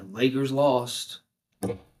 damn, Lakers lost.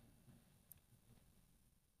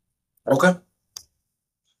 Okay.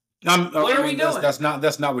 What are we doing? That's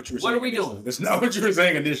not what you were saying. What are we initially. doing? That's not what you were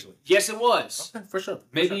saying initially. Yes, it was. Okay, for sure.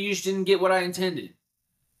 Maybe you just didn't get what I intended.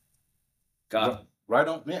 Got it. Right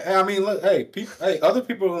on. Yeah, I mean, look, hey, other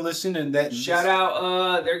people are listening. That Shout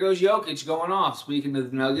out, there goes Jokic going off. Speaking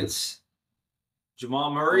of the Nuggets,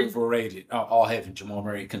 Jamal Murray. Overrated. All heaven. Jamal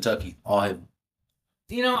Murray, Kentucky. All heaven.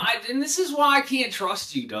 You know, and this is why I can't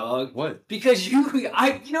trust you, dog. What? Because you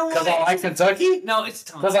know what? Because I like Kentucky. No, it's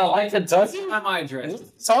time. Because I like Kentucky. It's time I address. What are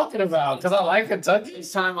you talking about? Because I like Kentucky.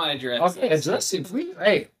 It's time I address. Okay, address it, please.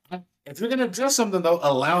 Hey, if you're gonna address something though,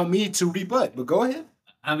 allow me to rebut. But go ahead.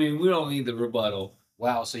 I mean, we don't need the rebuttal.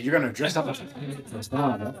 Wow, so you're gonna dress up as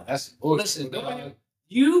that's Listen, dog,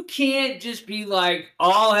 you can't just be like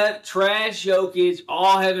all have trash Jokic,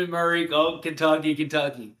 all Evan Murray, go Kentucky,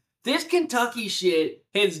 Kentucky. This Kentucky shit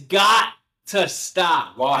has got to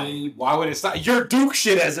stop. Why? Dude. Why would it stop? Your Duke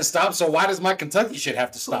shit hasn't stopped, so why does my Kentucky shit have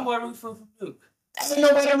to Who stop? do I root for from Duke? Ain't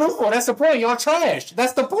nobody to root for. That's the point. Y'all trash.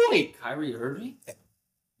 That's the point. Kyrie Irving?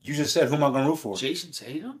 You just said who am I gonna root for? Jason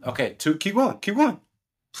Tatum? Okay, two. Keep going. Keep going.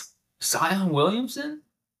 Zion Williamson?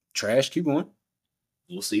 Trash. Keep going.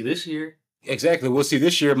 We'll see this year. Exactly. We'll see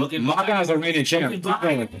this year. Looking My back- guys are reigning champ. Keep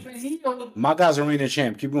going. My guys are reigning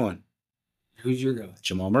champ. Keep going. Who's your guy?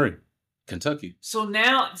 Jamal Murray, Kentucky. So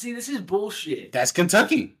now, see, this is bullshit. That's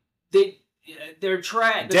Kentucky. They're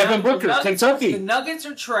trash. Devin Booker, Kentucky. The Nuggets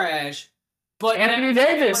are trash. But Anthony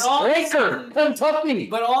Davis, but all of a Laker, sudden- Kentucky.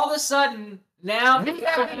 But all of a sudden, now He he got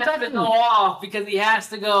has to Kentucky. go off because he has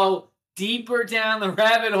to go deeper down the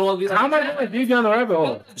rabbit hole. And be like, How am I going to deep down the rabbit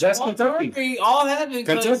hole? That's Kentucky. All happened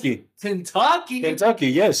because Kentucky. Kentucky. Kentucky,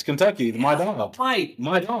 yes, Kentucky. My dog. Mike,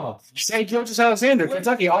 My dog. St. George's Alexander,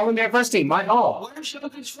 Kentucky, all in that first team. My dog. where's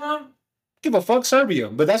Jokic from? Give a fuck Serbia,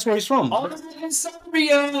 but that's where he's from. All of it in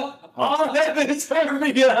Serbia. All of it in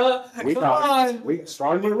Serbia. We Come got on. him. We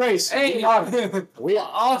starting the race. Hey, We got him. We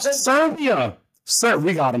all of it- Serbia. Sir,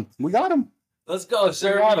 we got him. We got him. Let's go,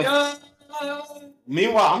 Serbia.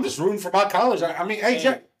 Meanwhile, I'm just rooting for my college. I mean, hey,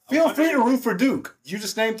 Jack, feel free to root for Duke. You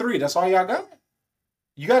just named three. That's all y'all got.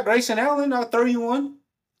 You got Grayson Allen. I'll throw you one.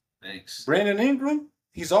 Thanks. Brandon Ingram.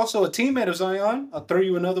 He's also a teammate of Zion. I'll throw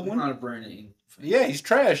you another I'm one. not a Brandon. Yeah, he's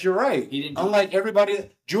trash. You're right. He didn't. Unlike everybody,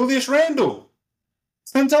 Julius Randle,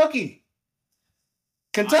 Kentucky.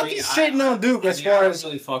 Kentucky's shitting on Duke as far as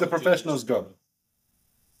the professionals go.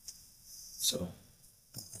 So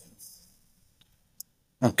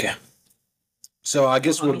Okay. So I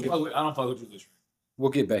guess I don't fuck with Julius.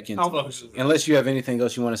 we'll get back I into don't it. fuck with Julius. Unless you have anything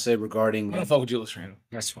else you want to say regarding. I don't fuck with Julius Randle.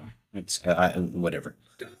 That's fine. It's whatever.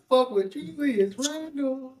 Fuck with Julius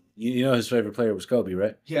Randle. You know his favorite player was Kobe,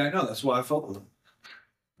 right? Yeah, I know. That's why I fuck with him.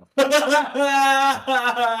 I'm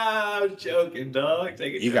joking, dog.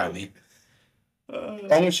 Take it. You got me.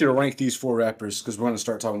 I want you to rank these four rappers because we're going to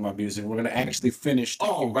start talking about music. We're going to actually finish. Oh,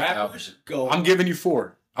 talking about rappers. Go. I'm giving you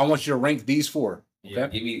four. I want you to rank these four. Okay. Yeah,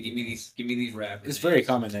 give me these rappers. It's very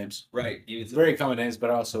common names. Right. Give It's it very common names, but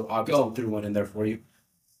I also obviously Go. threw one in there for you.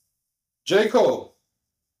 J. Cole,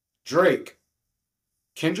 Drake,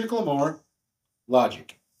 Kendrick Lamar,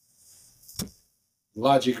 Logic.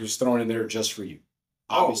 Logic was thrown in there just for you.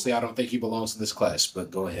 Obviously, I don't think he belongs to this class,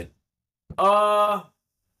 but go ahead.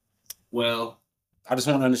 Well, I just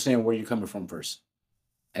want to understand where you're coming from first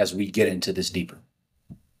as we get into this deeper.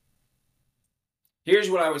 here's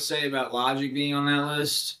what I would say about Logic being on that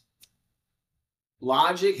list.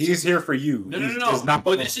 Logic. He's here for you. No. He does not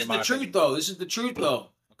But belong this in is my the truth, opinion. though. This is the truth, though.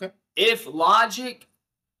 Okay. If Logic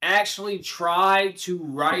actually tried to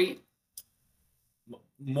write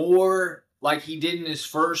more like he did in his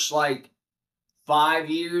first 5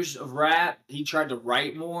 years of rap, he tried to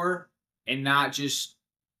write more and not just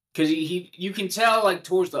because you can tell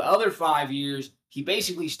towards the other 5 years he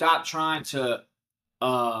basically stopped trying to.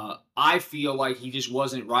 I feel like he just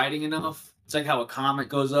wasn't writing enough. It's like how a comic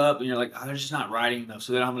goes up and you're like, oh, they're just not writing enough,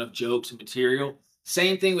 so they don't have enough jokes and material.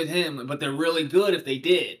 Same thing with him, but they're really good if they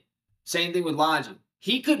did. Same thing with Logic.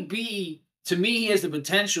 He could be, to me, he has the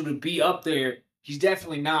potential to be up there. He's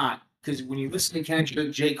definitely not, because when you listen to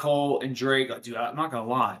Kendrick, J. Cole, and Drake, dude, I'm not gonna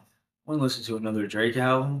lie. I want to listen to another Drake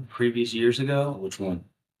album previous years ago. Which one?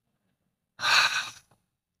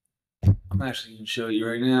 I'm actually gonna show you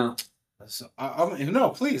right now. So, no,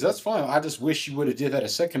 please, that's fine. I just wish you would have did that a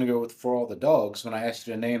second ago with For All the Dogs when I asked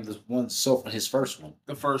you to name the one his first one.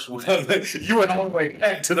 The first one. You went all the way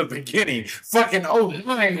back to the beginning. Fucking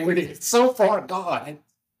 09 with it. So far gone.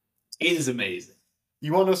 It is amazing.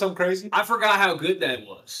 You want to know something crazy? I forgot how good that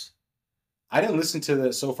was. I didn't listen to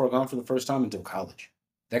the So Far Gone for the first time until college.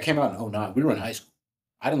 That came out in 09. We were in high school.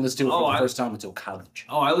 I didn't listen to it for the first time until college.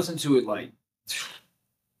 Oh, I listened to it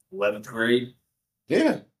 11th grade.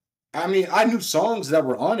 Yeah. I mean, I knew songs that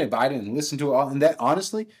were on it, but I didn't listen to it all. And that,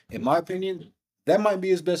 honestly, in my opinion, that might be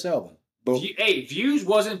his best album. But Hey, Views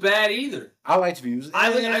wasn't bad either. I liked Views. I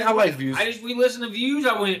like Views. We listened to Views.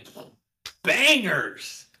 I went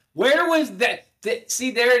bangers. Where was that?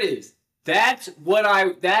 See, there it is. That's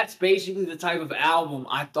basically the type of album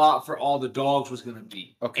I thought For All the Dogs was gonna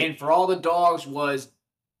be. Okay. And For All the Dogs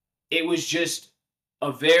it was just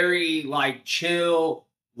a very chill,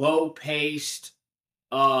 low paced,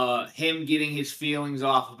 him getting his feelings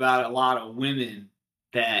off about a lot of women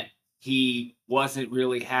that he wasn't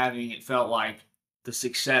really having. It felt like the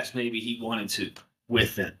success maybe he wanted to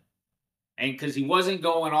with them. And because he wasn't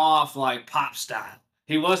going off like pop style.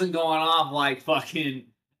 He wasn't going off like fucking,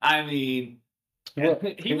 I mean,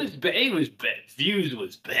 Views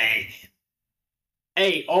was banging.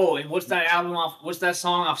 Hey, oh, and what's that album off, what's that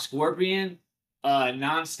song off Scorpion?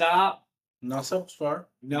 Nonstop? Nonstop's far.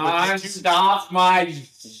 Nonstop my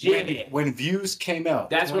shit. When Views came out.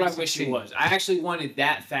 That's what I wish it was. I actually wanted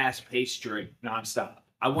that fast-paced Drake, Nonstop.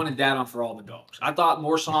 I wanted that on For All the Dogs. I thought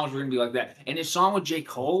more songs were going to be like that. And his song with J.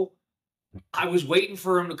 Cole, I was waiting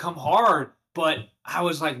for him to come hard, but I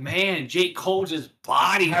was like, man, J. Cole just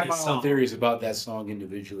bodied this song. I have my own theories about that song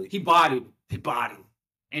individually. He bodied.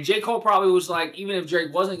 And J. Cole probably was like, even if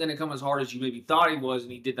Drake wasn't going to come as hard as you maybe thought he was,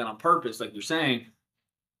 and he did that on purpose, like you're saying,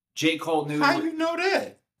 J. Cole knew. How you know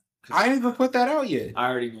that? I ain't even put that out yet. I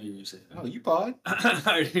already knew you were going to say that. Oh, you pod. I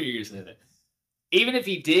already knew you were going to say that. Even if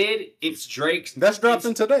he did, it's Drake's. That's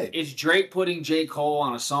dropping today. It's Drake putting J. Cole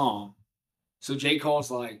on a song. So J.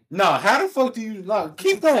 Cole's like, no, how the fuck do you like,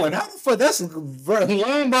 keep going? How the fuck? That's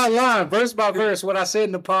line by line, verse by verse, what I said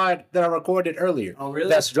in the pod that I recorded earlier. Oh, really?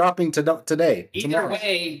 That's dropping today. Either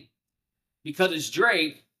way, because it's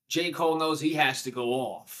Drake, J. Cole knows he has to go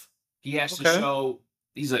off. He has to show,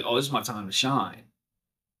 he's like, oh, this is my time to shine.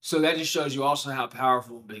 So that just shows you also how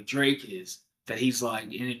powerful Big Drake is. That he's like,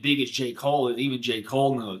 and as big as J. Cole, and even J.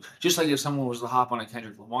 Cole knows. Just like if someone was to hop on a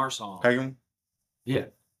Kendrick Lamar song. Peg yeah.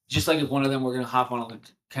 Just like if one of them were going to hop on a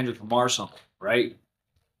Kendrick Lamar song, right?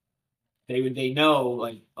 They know,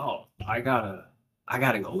 like, oh, I gotta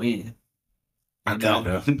go in. I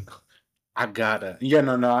gotta. Yeah,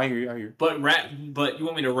 no, I hear you. But you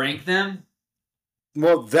want me to rank them?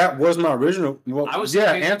 Well, that was my original. Well, I would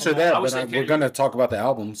answer that, but we're gonna talk about the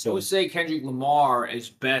album. So I would say Kendrick Lamar is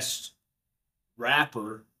best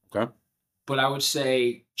rapper. Okay. But I would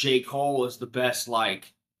say J. Cole is the best,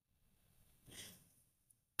 like,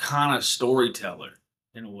 kind of storyteller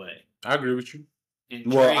in a way. I agree with you. And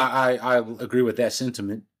Drake, I agree with that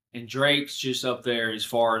sentiment. And Drake's just up there as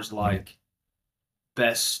far as like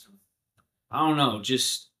best. I don't know,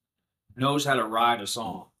 just knows how to ride a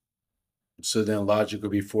song. So then Logic will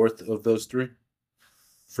be fourth of those three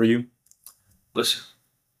for you? Listen,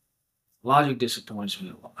 Logic disappoints me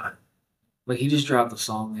a lot. Like, he just dropped a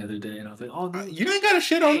song the other day, and I was like, oh, you ain't got to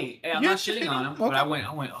shit on him. Hey, I'm not shitting on him, but I went,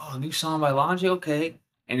 oh, new song by Logic, okay.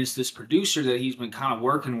 And it's this producer that he's been kind of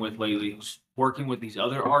working with lately. He's working with these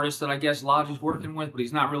other artists that I guess Logic's working with, but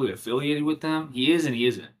he's not really affiliated with them. He is and he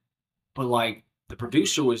isn't. But, like, the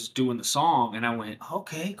producer was doing the song, and I went,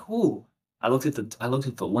 okay, cool. I looked at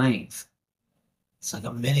the length. It's like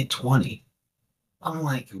 1:20. I'm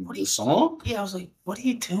like, what are you song? Yeah, I was like, what are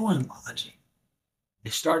you doing, Logic?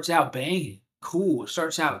 It starts out banging, cool. It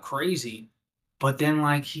starts out crazy, but then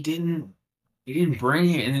like he didn't bring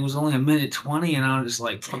it, and it was only 1:20, and I was just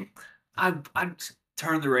like, I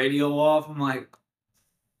turned the radio off. I'm like,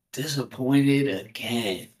 disappointed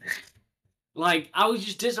again. Like, I was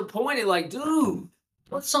just disappointed. Like, dude,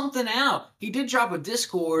 put something out. He did drop a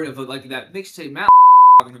Discord of like that mixtape Matt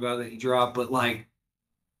talking about that he dropped, but like,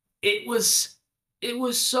 it was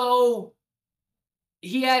so.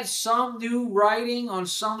 He had some new writing on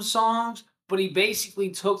some songs, but he basically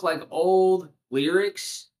took like old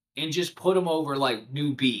lyrics and just put them over like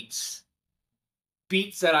new beats.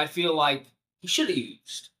 Beats that I feel like he should have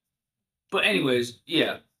used. But anyways,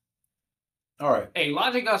 yeah. All right. Hey,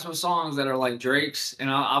 Logic got some songs that are like Drake's, and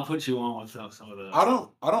I'll put you on with some of those. I don't.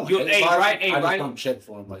 I just don't check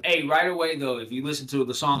for him. Like, hey, right away though, if you listen to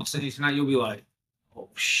the song City Tonight, you'll be like, oh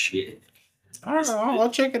shit. I don't know. I'll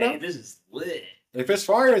check it out. This is lit. If it's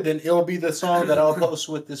fire, then it'll be the song that I'll post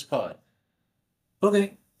with this pod.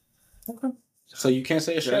 Okay. So you can't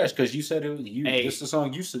say it's trash because you said it was you. Hey, this is the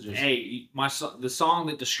song you suggested. Hey, the song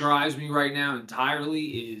that describes me right now entirely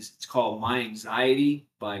it's called "My Anxiety"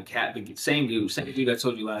 by Cat. The same dude I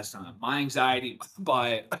told you last time. "My Anxiety"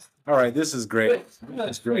 by. All right, this is great.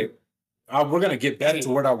 That's great. We're gonna get back to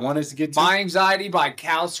what I wanted to get to. "My Anxiety" by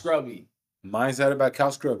Cal Scrubby. "My Anxiety" by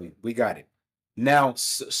Cal Scrubby. We got it. Now,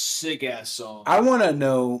 sick ass song. I want to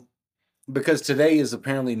know because today is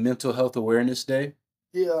apparently Mental Health Awareness Day.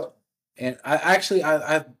 Yeah. And I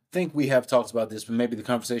think we have talked about this, but maybe the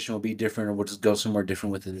conversation will be different, or we'll just go somewhere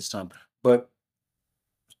different with it this time. But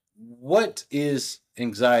what is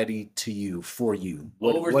anxiety to you, for you?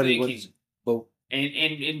 Overthinking.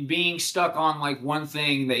 And being stuck on like one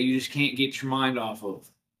thing that you just can't get your mind off of.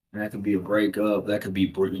 And that could be a breakup. That could be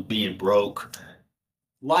being broke.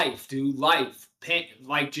 Life, dude. Life.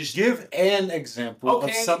 Like, just give an example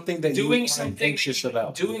of something that you are anxious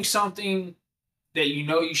about. Doing something that you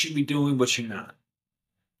know you should be doing, but you're not.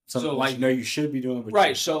 Something so, like, you know you should be doing, but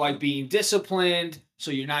right. So, like being disciplined, So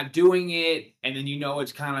you're not doing it, and then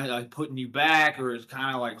it's kind of like putting you back, or it's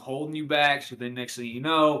kind of like holding you back. So then next thing you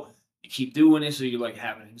know, you keep doing it, so you're like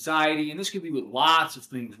having anxiety, and this could be with lots of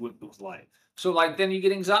things with life. So like then you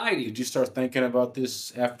get anxiety. Did you start thinking about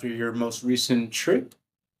this after your most recent trip?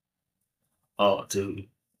 Oh, dude.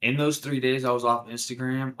 In those 3 days I was off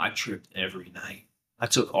Instagram, I tripped every night. I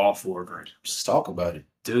took all 4 grams. Let's talk about it.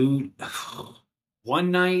 Dude, one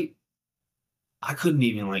night, I couldn't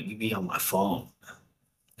even like be on my phone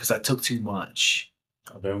because I took too much.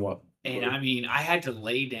 Then what? And I mean, I had to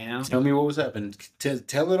lay down. Tell me what was happening.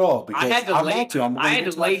 Tell it all. Because I had to I lay, want to. I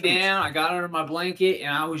had to lay down. I got under my blanket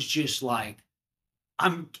and I was just like,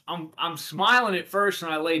 I'm smiling at first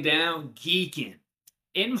when I lay down, geeking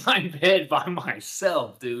in my bed by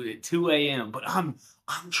myself, dude, at 2 a.m. But I'm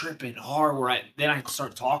tripping hard. Then I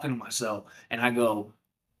start talking to myself and I go,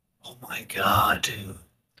 "Oh my god, dude,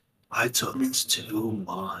 I took this too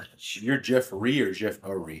much." You're Jeff Ree or Jeff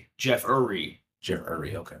Uri? Jeff Uri. Jeff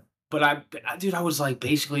Uri, okay. But dude, I was like,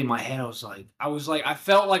 basically in my head, I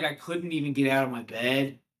felt like I couldn't even get out of my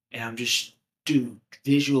bed, and I'm just, dude,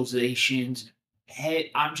 visualizations.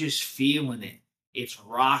 I'm just feeling it. It's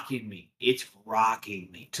rocking me. It's rocking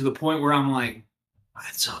me to the point where I'm like, I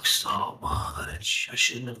took so much. I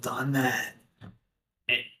shouldn't have done that.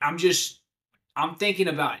 And I'm thinking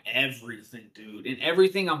about everything, dude. And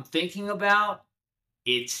everything I'm thinking about,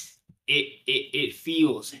 it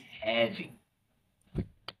feels heavy.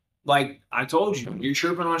 Like I told you, you're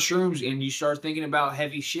tripping on shrooms and you start thinking about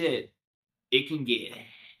heavy shit, it can get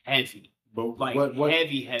heavy. But Like what,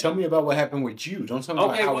 heavy. Tell me about what happened with you. Don't tell me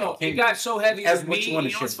Okay, about well, how it got so heavy with me. You know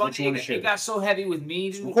what's funny? It got so heavy with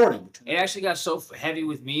me, dude. Recording. It actually got so heavy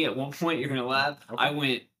with me at one point, you're gonna laugh. Okay. I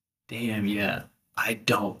went, damn, yeah, I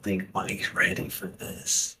don't think Mike's ready for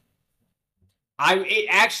this.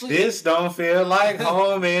 This don't feel like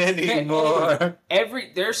home anymore.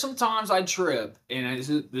 There's some times I trip, and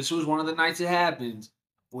this was one of the nights it happens,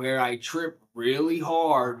 where I trip really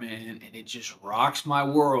hard, man, and it just rocks my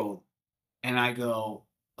world. And I go,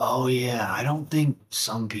 oh yeah, I don't think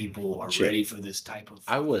some people are ready for this type of.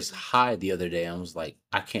 I was high the other day. I was like,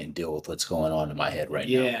 I can't deal with what's going on in my head right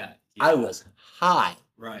now. Yeah. I was high,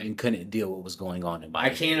 right, and couldn't deal with what was going on in my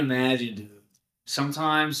head. I can't imagine, dude.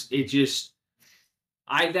 Sometimes it just.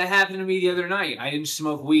 That happened to me the other night. I didn't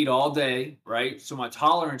smoke weed all day, right? So my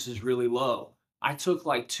tolerance is really low. I took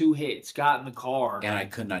like 2 hits, got in the car, and I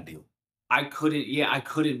could not deal. I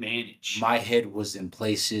couldn't manage. My head was in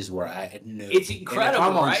places where I had no. It's incredible, if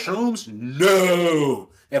I'm on right? shrooms, no.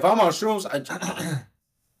 If I'm on shrooms,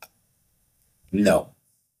 no.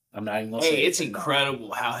 I'm not even gonna say. Hey, it's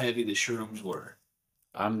incredible how heavy the shrooms were.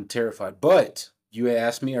 I'm terrified. But you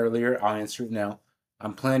asked me earlier. I'll answer it now.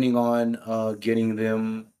 I'm planning on getting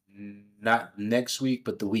them not next week,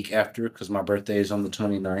 but the week after, because my birthday is on the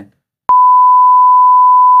 29th.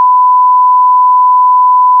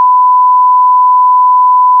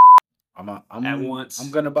 At once. I'm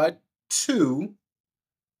gonna buy 2.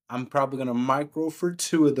 I'm probably gonna micro for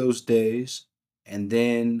 2 of those days, and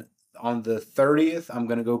then on the 30th, I'm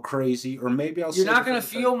gonna go crazy, or maybe I'll. You're not gonna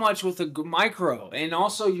feel much with a micro, and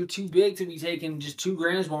also you're too big to be taking. Just 2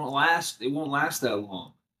 grams won't last. It won't last that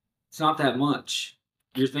long. It's not that much.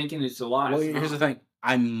 You're thinking it's a lot. Well, here's the thing.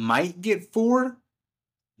 I might get 4,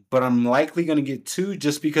 but I'm likely gonna get 2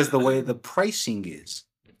 just because the way the pricing is.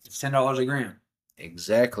 It's $10 a gram.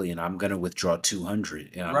 Exactly, and I'm gonna withdraw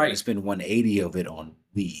 200, and I'm right. gonna spend 180 of it on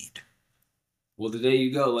weed. Well, the day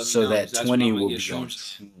you go, let me so know, that 20 will be on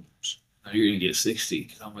shrooms. You're gonna get 60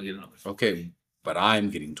 because I'm gonna get another. Okay, but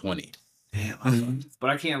I'm getting 20. Damn.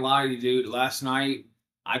 But I can't lie to you, dude. Last night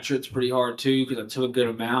I tripped pretty hard too because I took a good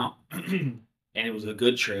amount, and it was a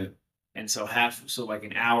good trip. And so like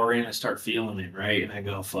an hour in, I start feeling it, right? And I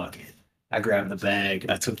go, fuck it. I grabbed the bag.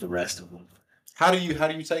 I took the rest of them. How do you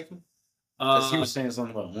take them? Because he was saying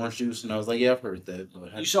something about orange juice, and I was like, yeah, I've heard that.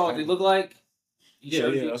 But you saw what they look like?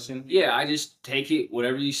 Yeah, I've seen. Yeah, I just take it,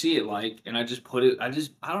 whatever you see it like, and I just put it. I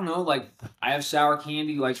don't know, like I have sour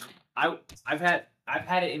candy. Like I've had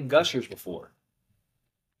it in Gushers before.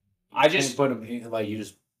 I just put them in, like you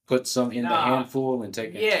just put some in the handful and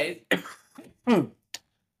take it. Yeah,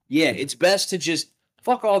 yeah. It's best to just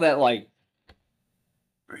fuck all that. Like,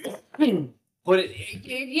 but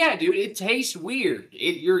yeah, dude, it tastes weird.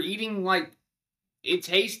 You're eating like. It's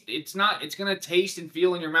gonna taste and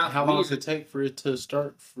feel in your mouth. How long does it take for it to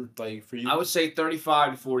start for you? I would say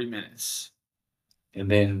 35 to 40 minutes. And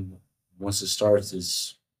then once it starts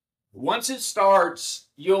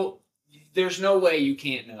there's no way you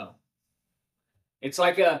can't know. If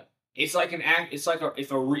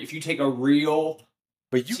you take a real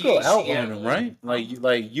But you go out THC on them, right?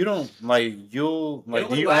 You don't you'll It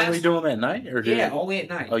do you only only do them at night or do Yeah, only at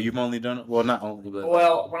night. Oh, you've only done it. Well, not only, but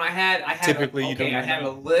Well, when I had Typically you okay, don't I had a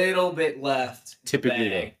at little bit left. in the typically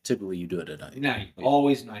bag. typically you do it at night. Night, Yeah.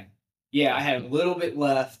 always night. Yeah, I had a little bit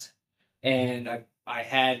left, and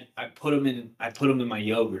I put them in my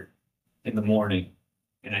yogurt in the morning,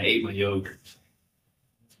 and I ate my yogurt,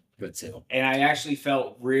 Good too. and I actually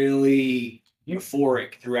felt really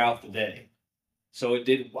euphoric throughout the day. So it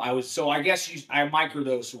did. I guess I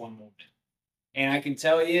microdosed one morning, and I can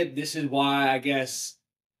tell you this is why I guess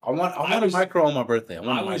I want a micro on my birthday.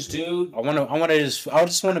 I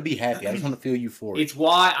just want to be happy. I just want to feel euphoric. It's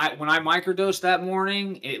why when I microdosed that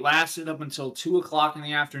morning, it lasted up until 2:00 in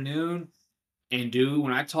the afternoon. And dude,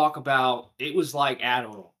 when I talk about, it was like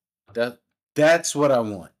Adderall. That's what I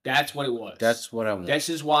want. That's what it was. That's what I want. This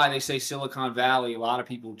is why they say Silicon Valley. A lot of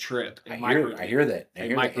people trip. I hear that.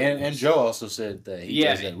 And Joe also said that he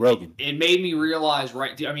does that. Rogan. It made me realize,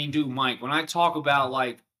 right? I mean, dude, Mike, when I talk about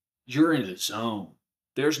like you're in the zone,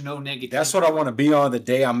 there's no negativity. That's what I want to be on the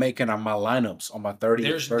day I'm making on my lineups on my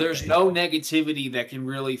 30th birthday. There's no negativity that can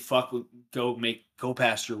really go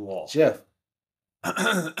past your wall. Jeff,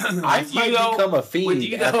 I might become a fiend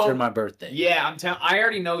after my birthday. Yeah, I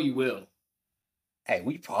already know you will. Hey,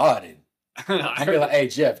 we podded. I be like, hey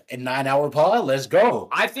Jeff, a 9-hour pod, let's go.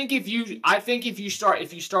 I think if you start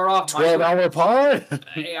off 12-hour pod.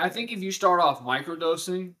 I think if you start off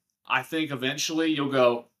microdosing, I think eventually you'll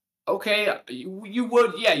go, okay, you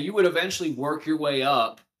would eventually work your way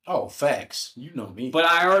up. Oh, facts. You know me. But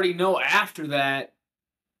I already know after that,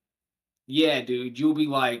 yeah, dude, you'll be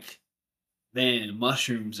like, man,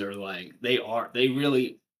 mushrooms are like, it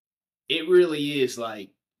really is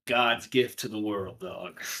like God's gift to the world,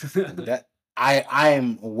 dog. That I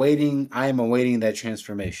am awaiting that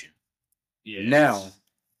transformation. Yeah. Now,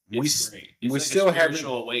 it's we like still a haven't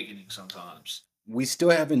spiritual awakening sometimes. We still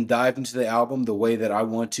haven't dived into the album the way that I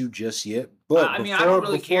want to just yet. But I mean, I don't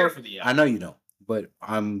really care for the album. I know you don't, but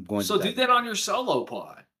I'm going to. So do that on your solo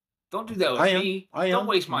pod. Don't do that with me. Don't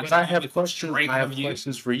waste my time. I have questions. I have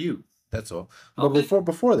questions for you. That's all. But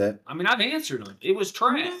before that, I mean, I've answered them. It was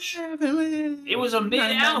trash. It was a mid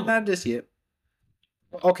album. Not just yet.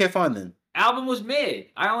 Okay, fine then. Album was mid.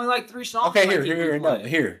 I only like 3 songs. Okay,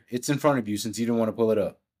 here. It's in front of you since you didn't want to pull it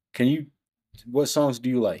up. Can you? What songs do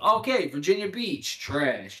you like? Okay, Virginia Beach,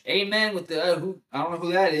 trash. Amen with the I don't know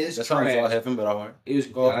who that is. That song is all heaven, but all right. It was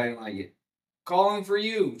good. I didn't like it. Calling for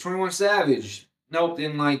You, 21 Savage. Nope,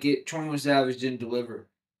 didn't like it. 21 Savage didn't deliver.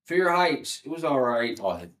 Fear Heights, it was all right.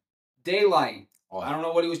 All heaven. Daylight. All I don't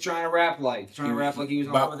know what he was trying to rap like. Trying to rap like he was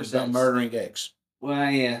on about murdering X. Well,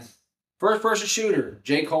 yeah. First person shooter.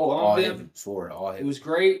 J. Cole on him. It was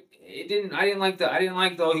great. I didn't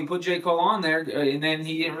like though he put J. Cole on there and then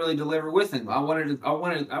he didn't really deliver with him. I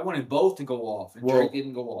wanted both to go off and Drake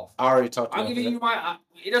didn't go off. I already talked to you. I'm giving you my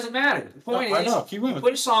it doesn't matter. The point is I know, keep you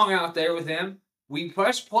put a song out there with him, we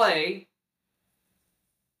press play,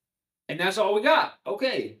 and that's all we got.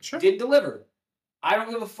 Okay. Sure. Did deliver. I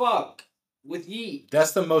don't give a fuck with Yeet.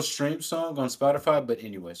 That's the most streamed song on Spotify, but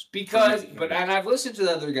anyways. And I've listened to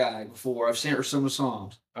the other guy before. I've sent her some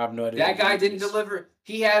songs. I have no idea. That guy didn't deliver.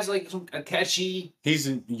 He has like a catchy. He's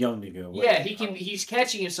a young nigga. Yeah, he's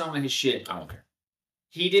catchy in some of his shit. I don't care.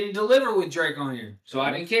 He didn't deliver with Drake on here, so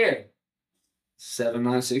I didn't care.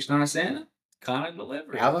 7969 Santa kind of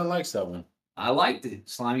delivered. Alan likes that one. I liked it.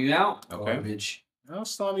 Slime You Out. Okay. Garbage. No,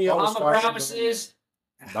 Slime You Out. Bahama Promises.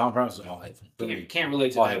 Bahama Promises all heaven. Can't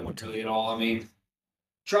relate to that one really at all. I mean,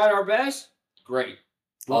 Tried Our Best. Great.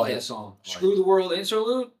 Love that song. Screw the World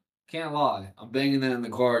Interlude. Can't lie. I'm banging that in the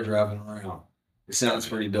car driving around. It sounds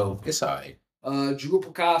pretty dope. It's alright. Drew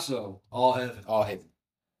Picasso. All heaven. All heaven.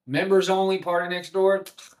 Members Only. Party Next Door.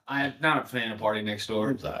 I am not a fan of Party Next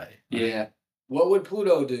Door. It's alright. Yeah. What would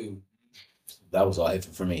Pluto do? That was all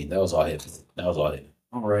heaven for me. That was all heaven.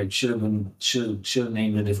 All right. Should have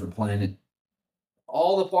named a different planet.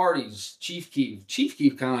 All the Parties. Chief Keef. Chief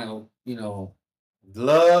Keef kind of,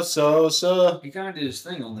 Love Sosa. He kind of did his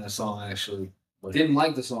thing on that song, actually. Didn't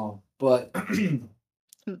like the song, but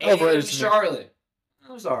Charlotte.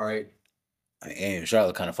 It was all right. And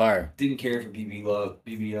Charlotte kind of fire. Didn't care for BBL Love.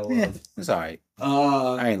 Yeah, it's all right.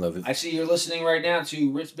 I ain't love it. I see you're listening right now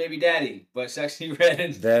to Rich Baby Daddy by Sexy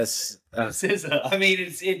Red. That's SZA. I mean,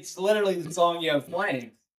 it's literally the song you have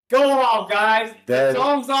playing. Go on, guys. The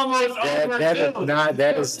song's almost over. That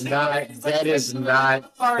is not.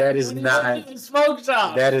 Smoke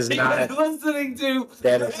shop. That is not. Listening to.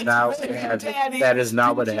 That is not what happened. That is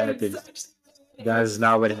not what happened. That is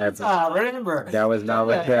not what happened. Remember. That was not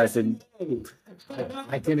what happened.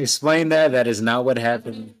 I can explain that. That is not what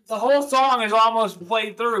happened. The whole song is almost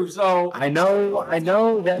played through, so I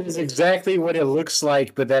know that is exactly what it looks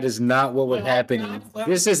like, but that is not what was happening.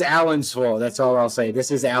 This is Alan's fault. That's all I'll say.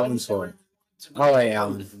 This is Alan's fault. All right,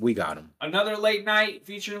 Alan, we got him. Another late night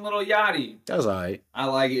featuring Lil Yachty. That was all right. I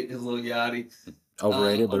like it, his Lil Yachty.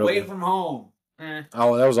 Overrated, but Away okay. from Home.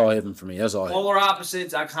 Oh, that was all hidden for me. That's all. Polar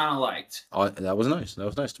Opposites, I kind of liked. Oh, that was nice. That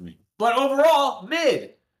was nice to me. But overall,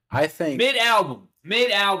 mid. I think Mid album.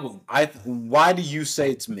 Why do you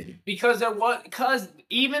say it's mid? Because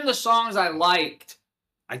even the songs I liked,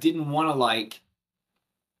 I didn't want to like.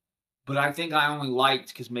 But I think I only liked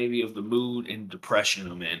because maybe of the mood and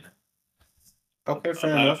depression I'm in. Okay,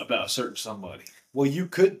 fair enough. About a certain somebody. Well, you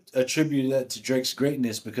could attribute that to Drake's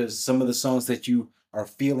greatness because some of the songs that you are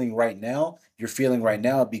feeling right now, you're feeling right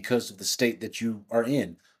now because of the state that you are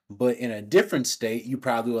in. But in a different state, you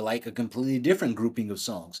probably would like a completely different grouping of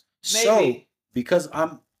songs. Maybe. So, because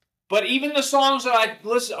But even the songs that I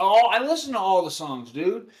listen to all the songs,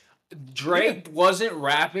 dude. Drake wasn't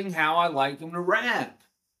rapping how I like him to rap.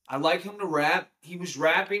 I like him to rap. He was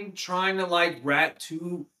rapping, trying to rap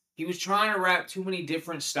too. He was trying to rap too many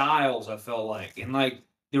different styles, I felt like. And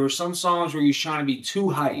there were some songs where he was trying to be too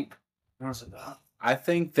hype. And I was like, oh. I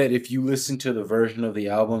think that if you listen to the version of the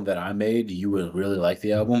album that I made, you would really like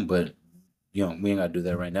the album, but we ain't gotta do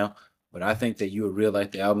that right now. But I think that you would really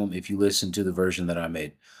like the album if you listen to the version that I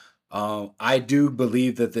made. I do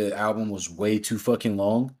believe that the album was way too fucking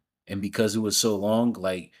long, and because it was so long,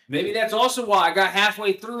 maybe that's also why I got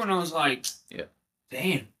halfway through and I was like, yeah,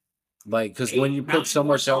 damn. Because when you put so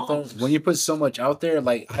much out there,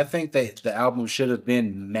 I think that the album should have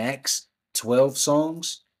been max 12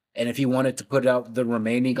 songs. And if he wanted to put out the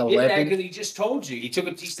remaining 11, because he just told you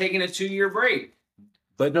he's taking a 2-year break.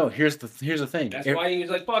 But no, here's the thing. That's why he was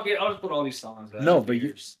like, "Fuck it, I'll just put all these songs out." No, but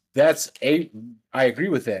I agree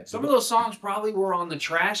with that. Some of those songs probably were on the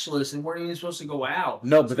trash list and weren't even supposed to go out.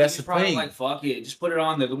 No, but that's the probably thing. Like, fuck it, just put it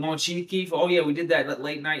on the one with Chief Keef. Oh yeah, we did that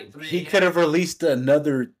late night. He could have released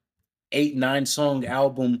another 8-9 song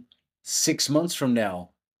album 6 months from now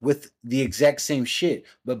with the exact same shit,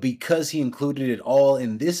 but because he included it all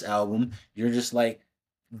in this album, you're just like,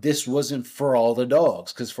 this wasn't For All the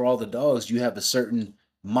Dogs, because For All the Dogs, you have a certain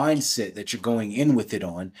mindset that you're going in with it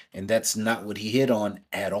on, and that's not what he hit on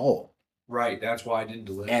at all. Right, that's why I didn't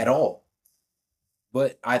do it at all.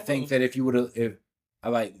 But I think that if you would have, if I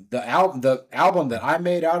like the album that I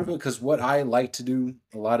made out of it, because what I like to do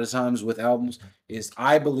a lot of times with albums is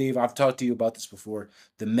I believe I've talked to you about this before.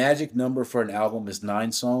 The magic number for an album is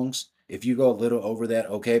 9 songs. If you go a little over that,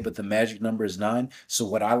 okay, but the magic number is 9. So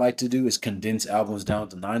what I like to do is condense albums down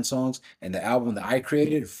to 9 songs. And the album that I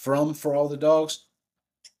created from For All the Dogs,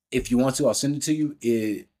 if you want to, I'll send it to you.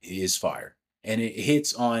 It is fire, and it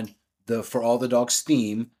hits on the For All the Dogs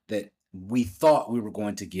theme that we thought we were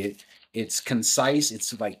going to get. It's concise.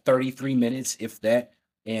 It's like 33 minutes, if that.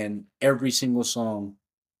 And every single song,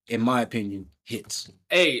 in my opinion, hits.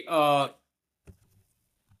 Hey, damn,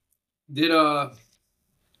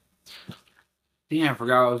 I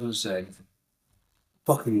forgot what I was gonna say.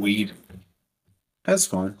 Fucking weed. That's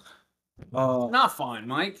fine. Not fine,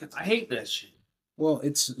 Mike. I hate that shit. Well,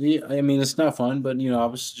 it's not fun, but I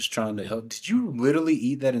was just trying to help. Did you literally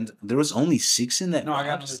eat that? And there was only 6 in that. No, I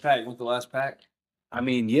got another pack. Want the last pack? I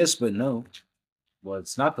mean, yes, but no. Well,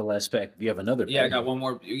 it's not the last pack. You have another pack. Yeah, I got one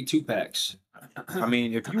more. 2 packs. I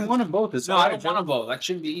mean, if you want them both, it's no, I don't want them both. I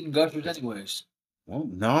shouldn't be eating gushers anyways. Well,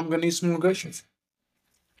 now I'm gonna need some more gushers.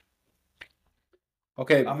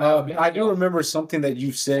 Okay, I do remember something that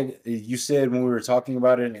you said. You said when we were talking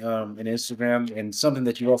about it in Instagram, and something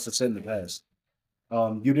that you also said in the past.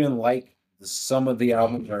 You didn't like some of the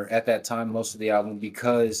album, or at that time, most of the album,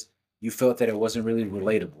 because you felt that it wasn't really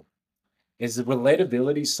relatable. Is the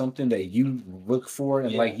relatability something that you look for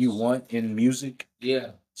and like you want in music?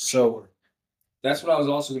 Yeah. So that's what I was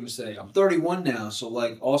also going to say. I'm 31 now, so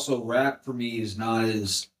also rap for me is not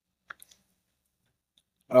as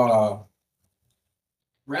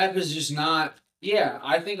rap is just not. Yeah,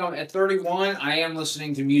 I think I'm at 31. I am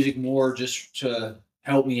listening to music more just to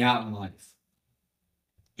help me out in life.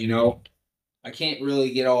 I can't really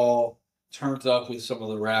get all turned up with some of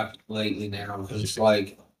the rap lately now because it's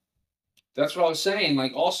that's what I was saying.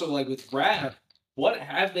 Also with rap, what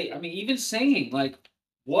have they? I mean, even singing,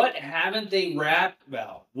 what haven't they rapped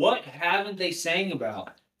about? What haven't they sang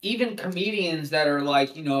about? Even comedians that are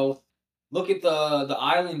look at the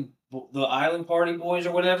Island Party Boys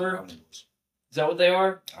or whatever. Is that what they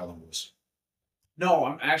are? Island Boys. No,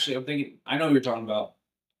 I'm thinking. I know who you're talking about.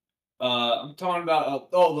 I'm talking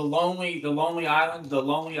about the Lonely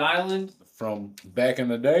Island from back in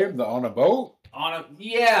the day, On a Boat.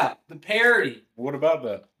 the parody. What about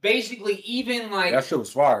that? Basically, even like That shit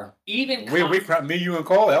was fire. even Me, you, and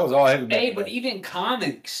Cole. That was all heavy. hey, but even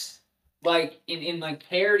comics, like in like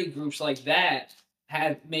parody groups like that,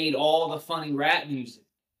 have made all the funny rap music.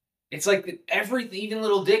 It's like everything, even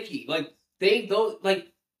Little Dicky, like they go like.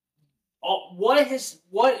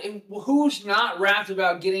 Who's not rapped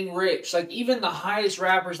about getting rich? Like even the highest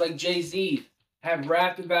rappers like Jay-Z have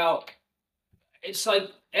rapped about. It's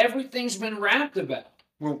like everything's been rapped about.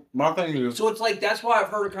 Well, my thing is, So it's like that's why I've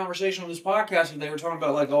heard a conversation on this podcast and they were talking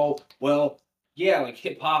about like, oh, well, yeah, like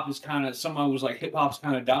hip hop is kind of. Someone was like, hip hop's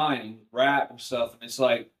kind of dying, rap and stuff, and it's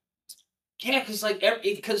like, yeah, because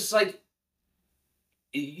like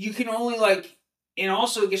you can only like, and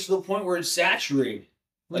also it gets to the point where it's saturated.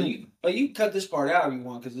 Like you can cut this part out if you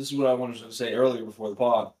want, because this is what I wanted to say earlier before the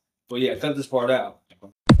pod. But yeah, cut this part out.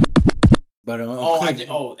 But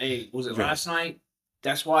hey, was it last night?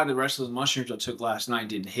 That's why the rest of the mushrooms I took last night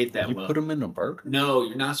didn't hit that you well. put them in a burger? No,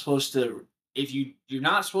 you're not supposed to. If you're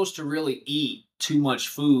not supposed to really eat too much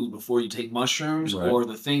food before you take mushrooms, Right. or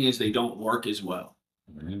the thing is they don't work as well.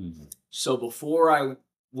 Mm. So before I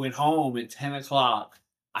went home at 10 o'clock,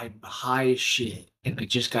 I'm high as shit, and I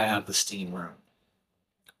just got out of the steam room.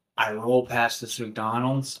 I rolled past this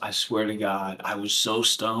McDonald's. I swear to God, I was so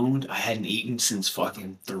stoned. I hadn't eaten since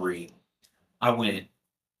fucking 3. I went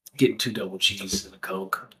getting 2 double cheese and a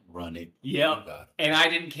Coke. Run it. Yep. God. And I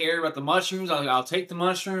didn't care about the mushrooms. I'll take the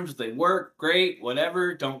mushrooms. If they work, great.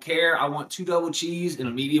 Whatever. Don't care. I want 2 double cheese and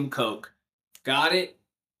a medium Coke. Got it?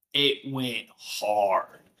 It went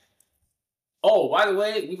hard. Oh, by the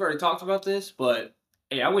way, we've already talked about this, but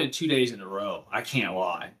hey, I went 2 days in a row. I can't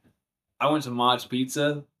lie. I went to Mod's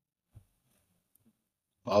Pizza.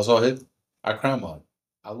 Also hit. I crown mod.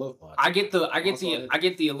 I love mod. I get the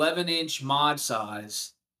 11-inch mod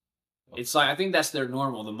size. It's like I think that's their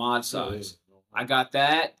normal, the mod size. I got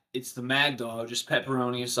that. It's the Mad Dog, just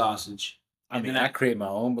pepperoni and sausage. I mean, I create my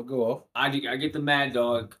own, but go off. I get the Mad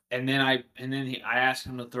Dog, and then I asked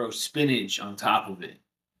him to throw spinach on top of it.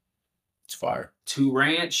 It's fire. 2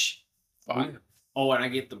 ranch. Fire. Oh, and I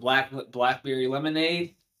get the blackberry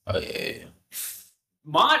lemonade. Oh yeah.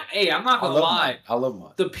 Mod, hey, I'm not gonna lie. I love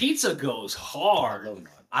mod. The pizza goes I hard. love mod.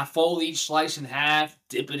 I fold each slice in half,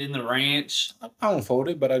 dip it in the ranch. I don't fold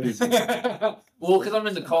it, but I do. Well, because I'm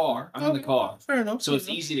in the car. I'm in the car. Fair enough. So it's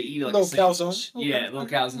easy to eat like Little a sandwich. calzone. Okay. Yeah, little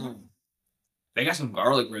calzone. They got some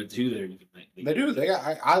garlic bread too there you can make. They do. They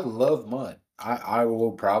got. I love mud. I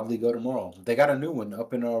will probably go tomorrow. They got a new one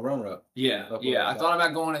up in Run Up. Yeah, yeah. I thought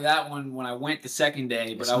about going to that one when I went the second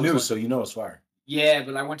day, but It's I was new, like, so you know it's fire. yeah,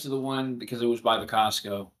 but I went to the one because it was by the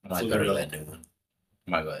Costco. I might go to that new one.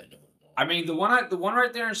 I might go to that new one. I mean, the one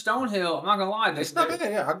right there in Stonehill. I'm not gonna lie, It's not bad.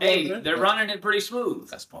 Yeah, I go hey, there. they're running it pretty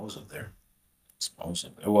smooth. That's up there.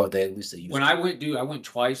 Explosive. Well, they at least they use. When I went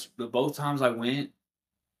twice. But both times I went,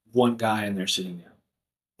 one guy in there sitting there,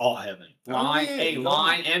 all heaven. Line, yeah, hey, you know.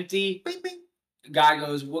 line empty. Bing, bing. Guy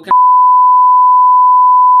goes, what kind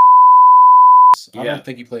I don't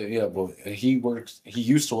think he played. Yeah, but he works. He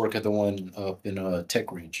used to work at the one up in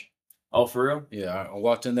Tech Ridge. Oh, for real? Yeah, I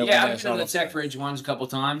walked in there. Yeah, one I've day, been in the saw him. Tech Ridge ones a couple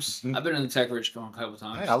times. Mhm. I've been in the Tech Ridge one a couple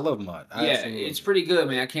times. Hey, I love mud. I Yeah, absolutely it's love pretty good,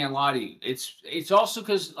 man. I can't lie to you. It's also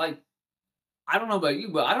because like I don't know about you,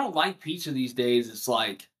 but I don't like pizza these days. It's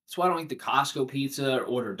like that's why I don't eat the Costco pizza or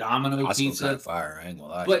order Domino Costco pizza. kinda fire. I ain't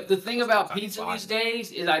gonna lie. But the thing about kinda pizza fire. these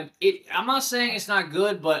days is I'm not saying it's not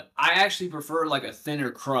good, but I actually prefer like a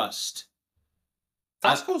thinner crust.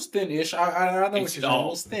 Costco's thin-ish. I know what It's you're saying.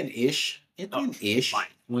 dull. It's thin-ish. It's Oh, thin-ish. Mike,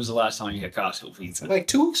 when's the last time you had Costco pizza? Like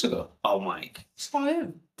 2 weeks ago. Oh, Mike, It's not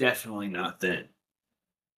him. definitely not thin.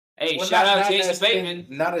 Hey, Well, shout not- out not Jason as thin-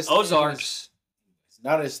 Bateman, Not as thin Ozarks. as-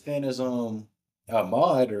 Not as thin as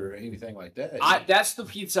mud or anything like that. That's the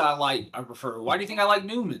pizza I prefer. Why do you think I like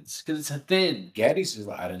Newman's? Because it's a thin. Gaddy's is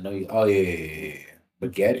like, I didn't know you. Oh yeah.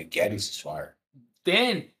 But Gaddy's is fire.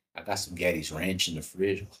 Thin. I got some Gaddy's ranch in the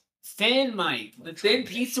fridge. Thin, Mike. The thin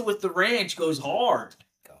pizza with the ranch goes hard.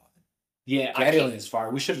 God. Yeah. I Gaddyland can't- is fire.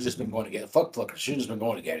 We should have just been going to get fuck Plucker. Should have just been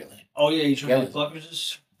going to Gaddyland. Oh, yeah. You trying to hit Yeah. Pluckers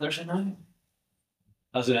this Thursday night?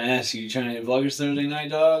 I was going to ask you trying to hit Pluckers Thursday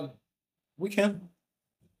night, dog? We can.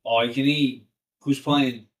 All you can eat. Who's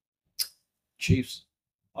playing? Chiefs.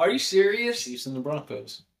 Are you serious? Chiefs and the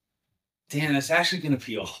Broncos. Damn, that's actually going to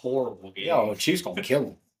be a horrible game. Yo, Chiefs gonna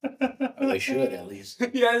kill them. Or they should at least.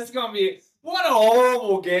 Yeah, it's going to be. What a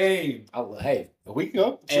horrible game. Hey, we can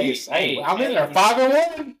go. Hey, Chiefs. Hey, hey, I'm in hey. there.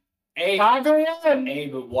 5-1. Hey, 5-1. hey,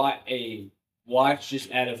 but watch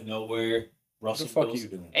just out of nowhere. What Russell the fuck Wilson.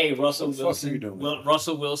 you doing? Hey, Russell What the fuck Wilson. are you doing?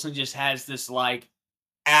 Russell Wilson just has this like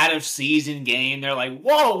out of season game. They're like,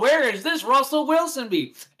 whoa, where is this Russell Wilson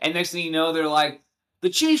be? And next thing you know, they're like, the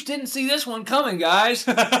Chiefs didn't see this one coming, guys.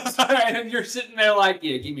 And you're sitting there like,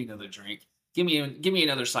 yeah, give me another drink. Give me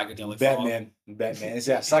another psychedelic Batman. It's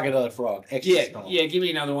that psychedelic frog. Extra strong. Yeah, give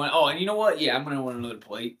me another one. Oh, and you know what? Yeah, I'm gonna want another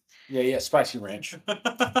plate. Yeah, spicy ranch.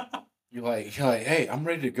 You're like, hey, I'm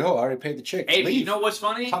ready to go. I already paid the check. Hey, but you know what's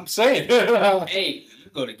funny? I'm saying. Hey,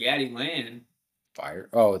 you go to Gaddy Land. Fire.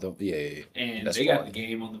 Oh, yeah. And that's they got the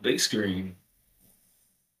game on the big screen.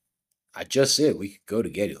 I just said we could go to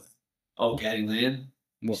Gaddy Land. Oh, Gaddy Land?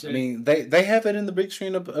 Well, I mean, they have it in the big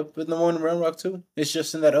screen up in the one in Round Rock too. It's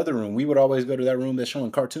just in that other room. We would always go to that room that's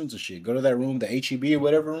showing cartoons and shit. Go to that room, the HEB or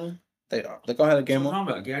whatever room. They gonna have a game on.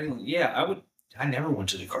 About Gaddy Land. Yeah, I never went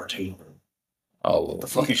to the cartoon room. Oh, well, the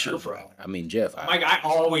fucking sure, bro. I mean, Jeff. I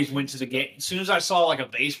always went to the game. As soon as I saw like a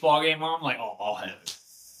baseball game on, I'm like, oh, I'll have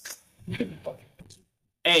it.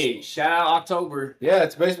 Hey, shout out October. Yeah,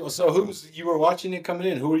 it's baseball. So you were watching it coming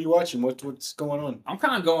in? Who are you watching? What's going on? I'm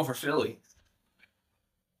kind of going for Philly.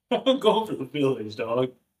 I'm going for the Phillies,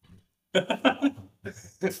 dog. What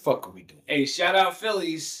the fuck are we doing? Hey, shout out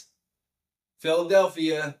Phillies.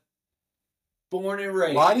 Philadelphia. Born and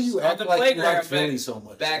raised. Why do you act like you like Philly so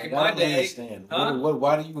much? Back in my day. Understand. Huh?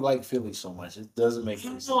 Why do you like Philly so much? It doesn't make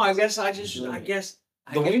sense. No, I guess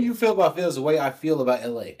the way you feel about Philly is the way I feel about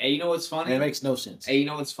LA. Hey, you know what's funny? And it makes no sense. Hey, you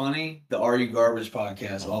know what's funny? The Are You Garbage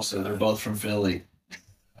podcast also. They're both from Philly.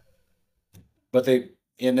 But they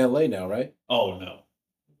in LA now, right? Oh, no.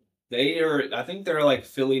 I think they're like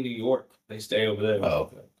Philly, New York. They stay over there. Oh,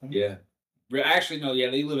 okay. Yeah. Actually, no, yeah,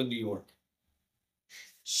 they live in New York.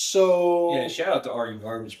 So yeah, shout out to Are You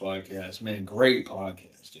Garbage podcast, man. Great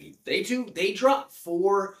podcast, dude. They drop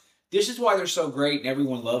 4. This is why they're so great and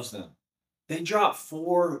everyone loves them. They drop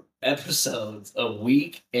 4 episodes a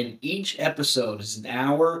week, and each episode is an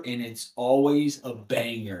hour, and it's always a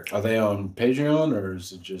banger. Are they on Patreon or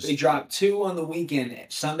is it just? They drop 2 on the weekend,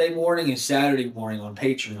 Sunday morning and Saturday morning on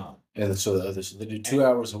Patreon. Yeah, so they do 2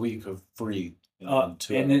 hours a week of free. And then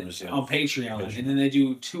on Patreon, and then they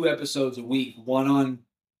do 2 episodes a week. One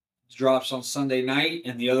drops on Sunday night,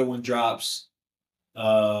 and the other one drops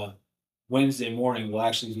Wednesday morning. Well,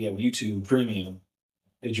 actually, we have YouTube Premium.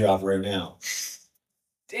 They drop right now.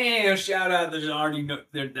 Damn! Shout out! I already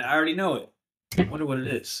know it. I wonder what it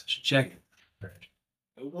is. I should check it.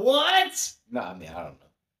 What? No, I mean I don't know.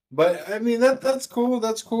 But I mean that's cool.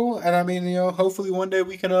 That's cool. And I mean, hopefully one day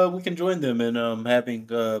we can join them in having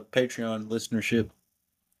Patreon listenership.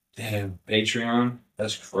 Damn, Patreon?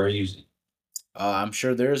 That's crazy. I'm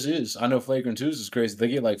sure theirs is. I know Flagrant 2's is crazy. They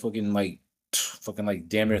get like fucking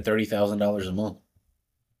damn near $30,000 a month.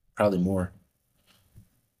 Probably more.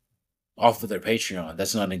 Off of their Patreon.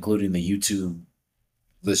 That's not including the YouTube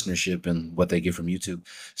listenership and what they get from YouTube.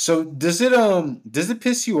 So does it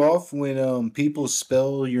piss you off when people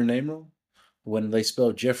spell your name wrong? When they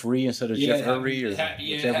spell Jeffrey instead of Jeffrey or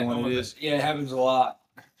whichever one it is? Yeah, it happens a lot.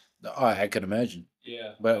 Oh, I could imagine.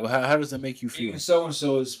 Yeah. But how does that make you feel? Even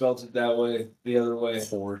so-and-so has spelled it that way, the other way.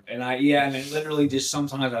 And and it literally just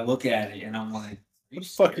sometimes I look at it and I'm like, what the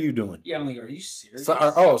fuck are you doing? Yeah, I'm like, are you serious?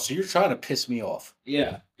 So you're trying to piss me off.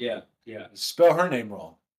 Yeah. Spell her name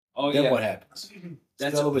wrong. Oh, then what happens?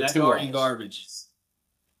 That's already garbage.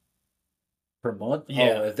 Per month?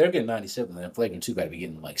 Yeah. Oh, if they're getting 97, then Flagrant 2 got to be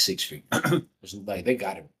getting like 6 figures. Like, they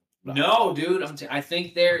got it. No, dude. I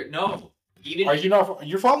think they're... No. Even are you not...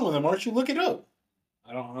 You're following them, aren't you? Look it up.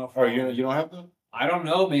 I don't know. Or you don't have them? I don't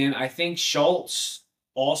know, man. I think Schultz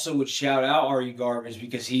also would shout out Are You Garbage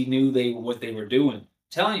because he knew what they were doing. I'm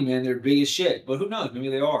telling you, man, they're big as shit. But who knows? Maybe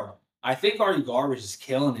they are. I think Are You Garbage is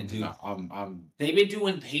killing it, dude. No, They've been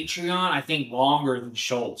doing Patreon, I think, longer than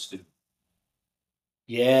Schultz, dude.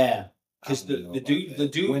 Yeah. Because the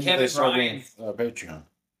dude when Kevin Ryan... Patreon.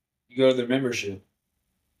 You go to their membership.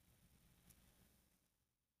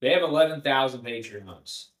 They have 11,000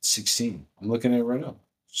 Patreons. 16. I'm looking at it right now.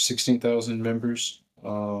 16,000 members.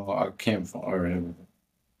 I can't find.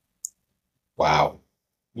 Wow.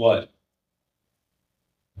 What?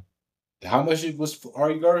 How much was Are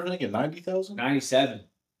You Garbage making? 90,000? 97.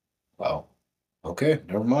 Wow. Okay,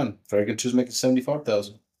 never mind. Flagrant 2's making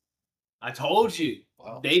 75,000. I told you.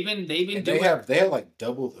 Wow. They've been doing. They have like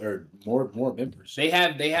double or more members. They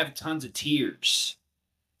have tons of tiers.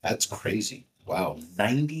 That's crazy. Wow,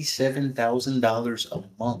 $97,000 a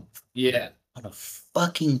month. Yeah, on a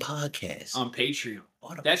fucking podcast on Patreon.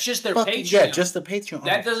 That's just their Patreon. Yeah, just the Patreon.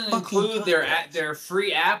 That doesn't include their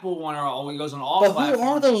free Apple one, or always goes on all. But who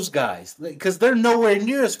are those guys? Because they're nowhere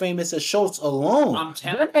near as famous as Schultz alone.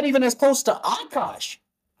 They're not even as close to Akash.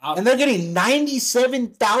 And they're getting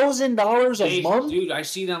 $97,000 a month. Dude, I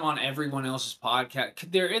see them on everyone else's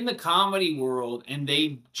podcast. They're in the comedy world, and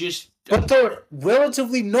they just. But they're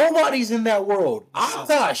relatively nobody's in that world.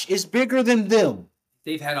 Akash is bigger than them.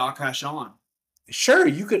 They've had Akash on. Sure,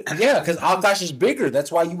 you could. Yeah, because Akash is bigger.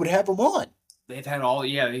 That's why you would have him on. They've had all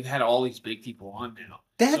these big people on now.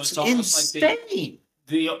 That's so insane.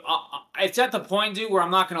 It's at the point, dude, where I'm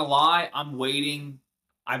not gonna lie. I'm waiting.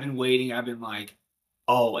 I've been waiting. I've been like,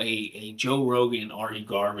 oh, a Joe Rogan Are You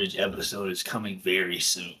Garbage episode is coming very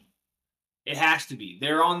soon. It has to be.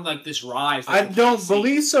 They're on like this rise. I don't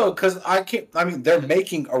believe so because I can't. I mean, they're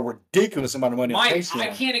making a ridiculous amount of money. I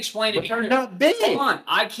can't explain it. They're not big. Hold on,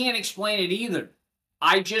 I can't explain it either.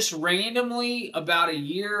 I just randomly, about a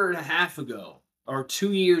year and a half ago or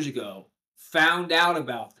 2 years ago, found out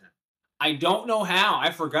about them. I don't know how. I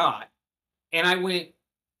forgot, and I went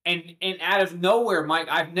and out of nowhere, Mike.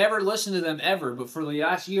 I've never listened to them ever, but for the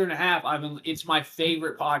last year and a half, it's my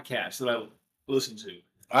favorite podcast that I listen to.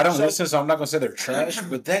 I don't listen, so I'm not gonna say they're trash,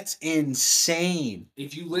 but that's insane.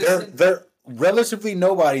 If you listen, they're relatively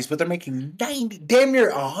nobodies, but they're making damn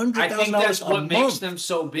near $100,000 I think that's a what month. makes them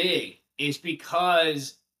so big is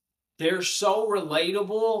because they're so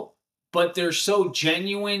relatable, but they're so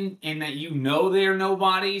genuine, and that they're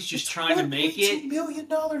nobodies just trying to make it. $2 million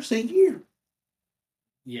a year.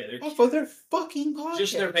 Yeah, they're off of their fucking podcast.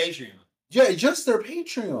 Just their Patreon. Yeah, just their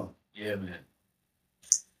Patreon. Yeah, man.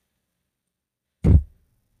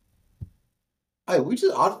 Hey,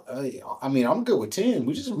 I mean, I'm good with 10.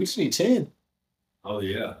 We just need 10. Oh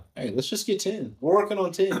yeah. Hey, let's just get 10. We're working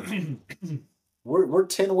on 10. we're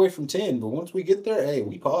 10 away from 10, but once we get there, hey,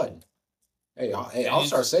 we pod. Hey, I'll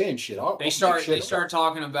start saying shit. They start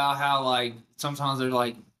talking about how like sometimes they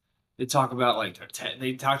talk about like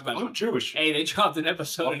they talked about I'm Jewish. Hey, they dropped an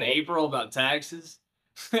episode in April about taxes,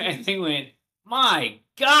 and they went, "My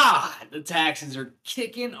God, the taxes are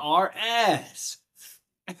kicking our ass."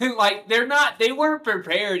 Like they weren't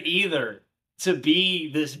prepared either to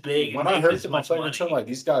be this big. When I heard this, my favorite show, like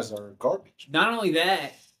these guys are garbage. Not only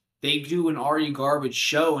that, they do an Are You Garbage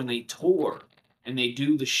show and they tour. And they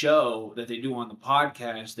do the show that they do on the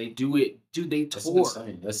podcast. They do it, dude. They tour.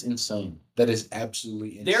 That's insane. That is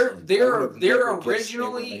absolutely insane. They're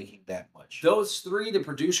originally making that much. Those three, the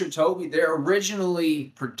producer Toby, they're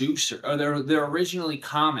originally they're originally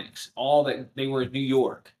comics. All that they were in New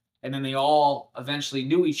York, and then they all eventually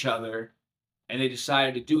knew each other, and they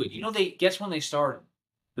decided to do it. You know, guess when they started?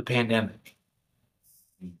 The pandemic.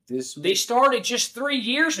 They started just 3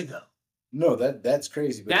 years ago. No, that's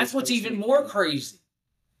crazy. But that's what's even more crazy.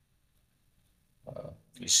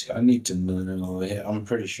 I need to know. I'm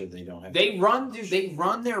pretty sure they don't have. They run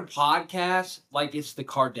their podcast like it's the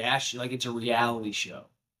Kardashian, like it's a reality show.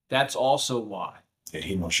 That's also why. Yeah,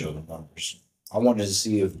 he don't show the numbers. I wanted to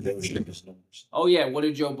see if they would show his numbers. Oh yeah, what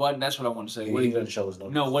did Joe Budden? That's what I want to say. Yeah, he doesn't show his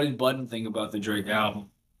numbers. No, what did Budden think about the Drake album?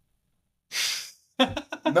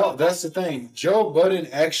 No, that's the thing. Joe Budden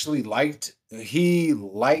actually liked a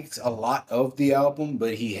lot of the album,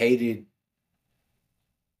 but he hated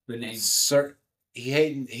the name.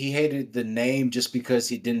 He hated the name just because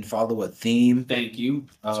he didn't follow a theme. Thank you.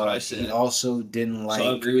 That's what I said. He also didn't like.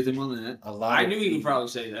 So I agree with him on that. I knew he would probably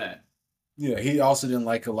say that. Yeah, he also didn't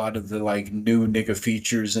like a lot of the like new nigga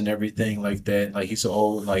features and everything like that. Like he's an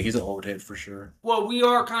old head for sure. Well, we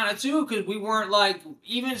are kind of too because we weren't like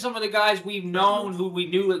even some of the guys we've known who we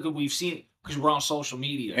knew that we've seen because we're on social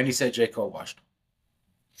media. And he said J. Cole watched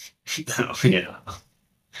him. Oh, yeah.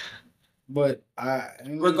 But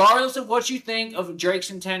regardless of what you think of Drake's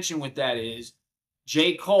intention with that is,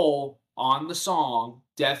 J. Cole on the song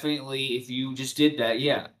definitely. If you just did that,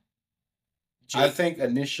 yeah. I think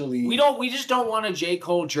initially we just don't want a J.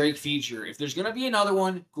 Cole Drake feature. If there's gonna be another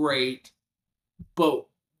one, great. But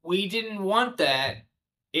we didn't want that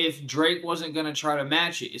if Drake wasn't gonna try to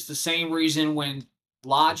match it. It's the same reason when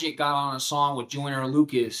Logic got on a song with Joyner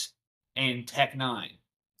Lucas and Tech Nine.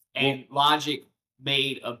 And Logic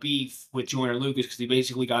made a beef with Joyner Lucas because he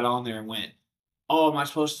basically got on there and went, "Oh, am I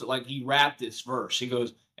supposed to like?" He rapped this verse. He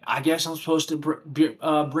goes, "I guess I'm supposed to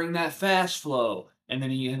bring that fast flow," and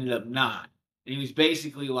then he ended up not. And he was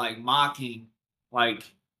basically like mocking, like,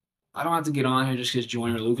 "I don't have to get on here just because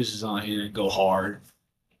Joyner Lucas is on here and go hard."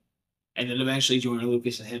 And then eventually Joyner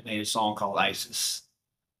Lucas and him made a song called ISIS.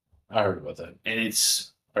 I heard about that, and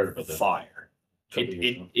it's fire.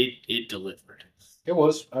 It delivered. It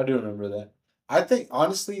was. I do remember that. I think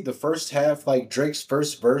honestly, the first half, like Drake's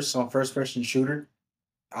first verse on First Person Shooter,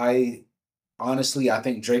 I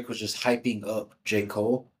think Drake was just hyping up J.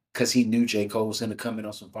 Cole because he knew J. Cole was going to come in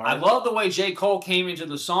on some fire. I love the way J. Cole came into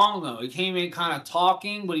the song though. He came in kind of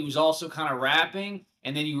talking, but he was also kind of rapping,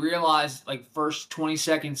 and then you realize like first 20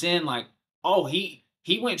 seconds in, like, oh, he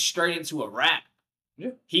went straight into a rap.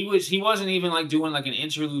 Yeah. He wasn't even like doing like an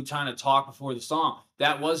interlude trying to talk before the song.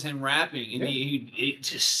 That was him rapping, and it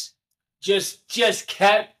just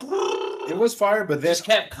kept. It was fire, but then Just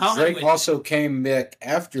kept coming. Drake also came back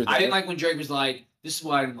after that. I didn't like when Drake was like, "This is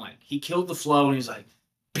what I didn't like." He killed the flow, and he's like,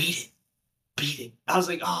 "Beat it." I was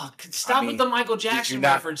like, "Oh, stop with the Michael Jackson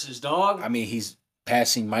references, dog." I mean, he's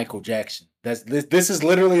passing Michael Jackson. This is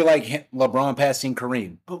literally like LeBron passing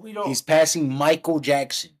Kareem. But we don't. He's passing Michael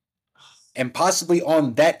Jackson, and possibly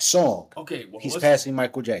on that song. Okay, well, he's passing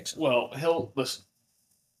Michael Jackson. Well, he'll listen.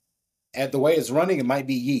 At the way it's running, it might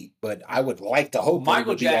be Yeet, but I would like to hope Michael it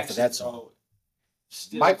would be off of that song.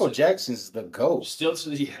 Michael Jackson's the GOAT. Still to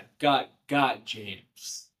the got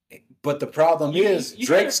James. But the problem is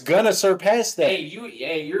Drake's gonna surpass that. Hey,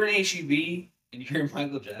 you're an HEB and you're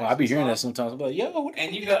Michael Jackson. Well, I be hearing that sometimes. I'm like, yo,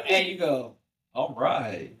 and you go, all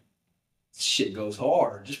right. Shit goes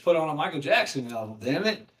hard. Just put on a Michael Jackson album, damn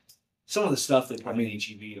it. Some of the stuff they put in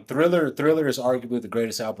HEB. Thriller is arguably the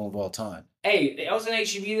greatest album of all time. Hey, I was in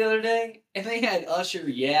HEB the other day, and they had Usher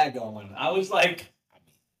Yeah going. I was like,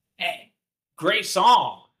 hey, great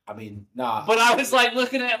song. I mean, nah. But I was like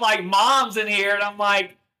looking at like moms in here, and I'm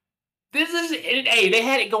like, this is, hey, they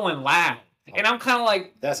had it going loud. And I'm kind of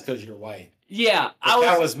like. That's because you're white. Yeah. If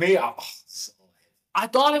that was me, I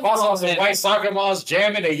thought it was some white soccer moms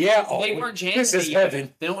jamming it. Yeah, they weren't jamming. This is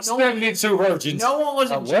heaven. No 72 virgins. No one was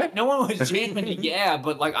jamming it. Yeah,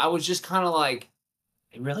 but like I was just kind of like,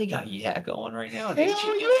 they really got going right now. Hell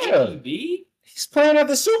yeah! He's playing at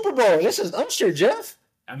the Super Bowl. This is Usher, Jeff.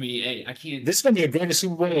 I mean, hey, I can't. This is gonna be a greatest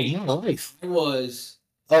Super Bowl of my life. I was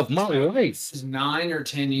 9 or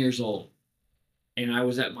 10 years old, and I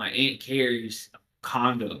was at my Aunt Carrie's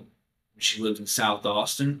condo. She lived in South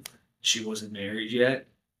Austin. She wasn't married yet.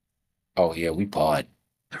 Oh yeah, we pod.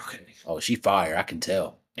 Okay. Oh, she fire. I can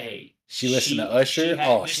tell. Hey, she listened to Usher.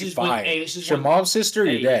 She fire. Hey, this is your mom's sister or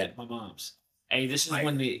your dad? My mom's. Hey, this is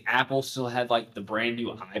when the Apple still had like the brand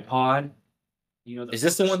new iPod. You know, is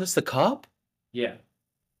this the one that's the cup? Yeah.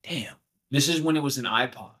 Damn. This is when it was an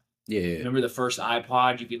iPod. Yeah. Remember the first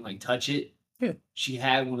iPod? You could like touch it. Yeah. She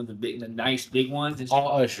had one of the nice big ones. And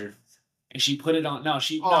all Usher. And she put it on. No,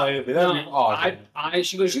 she. She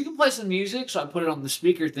goes, you can play some music. So I put it on the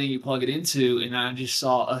speaker thing you plug it into, and I just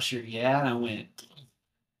saw Usher. Yeah, and I went.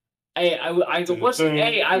 Hey, I go, what's?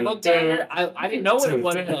 Hey, I looked at her. I didn't know what it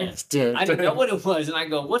was. I didn't know what it was, and I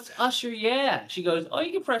go, what's Usher? Yeah. She goes, oh,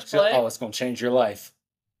 you can press play. Oh, it's gonna change your life.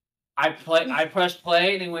 I pressed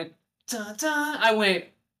play, and it went. Dun, dun. I went.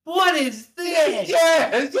 What is this?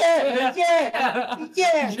 Yeah.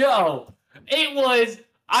 Yo, it was.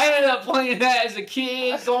 I ended up playing that as a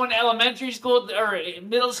kid, going to elementary school or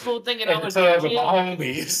middle school, thinking I was a kid. My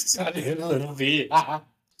homies, I did a little bit.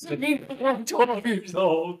 I'm 12 years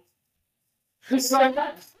old.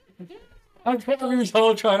 I'm 12 years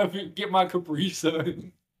old trying to get my Capri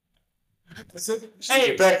Sun.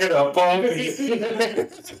 Hey, back it up on me.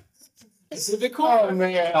 Pacific Cool. Oh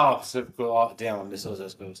man, Pacific Cool. Oh, damn, I miss those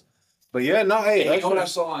Escos. But yeah, no, hey, you know what I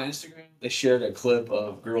saw on Instagram? They shared a clip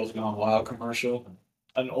of Girls Gone Wild commercial.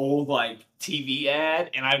 An old like TV ad,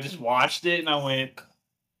 and I just watched it and I went,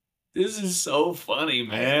 this is so funny,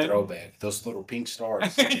 man. Throwback. Those little pink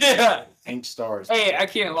stars. Yeah. Pink stars. Hey, I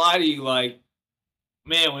can't lie to you, like,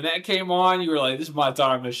 man, when that came on, you were like, this is my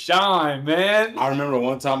time to shine, man. I remember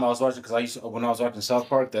one time I was watching, because when I was watching South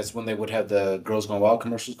Park, that's when they would have the Girls Gone Wild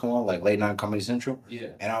commercials come on, like late night Comedy Central. Yeah.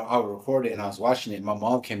 And I would record it, and I was watching it, and my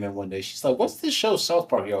mom came in one day. She's like, what's this show South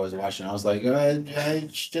Park you're always watching? I was like,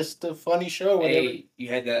 it's just a funny show. Whatever. Hey, you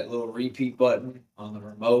had that little repeat button on the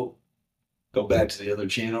remote. Go back to the other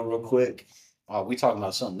channel real quick. Oh, we talking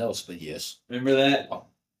about something else, but yes. Remember that? Oh,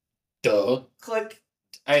 duh. Click.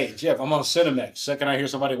 Hey, Jeff, I'm on Cinemax. Second I hear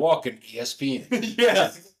somebody walking, ESPN.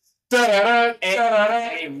 Yeah.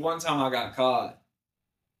 Hey, one time I got caught.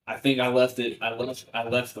 I think I left it. I left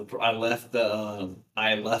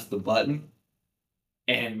the button,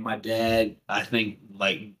 and my dad, I think,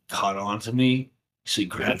 like caught on to me. So he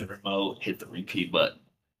grabbed the remote, hit the repeat button.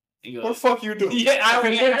 He goes, what the fuck you doing? Yeah, I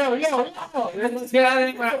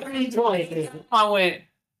went,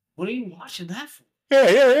 what are you watching that for?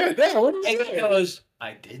 Yeah. What and he goes,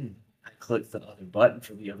 I didn't. I clicked the other button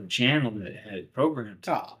for the other channel that had it programmed.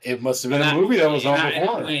 Oh, it must have been a movie that was on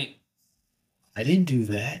before. I went, I didn't do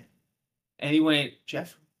that. And he went,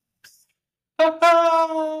 Jeff.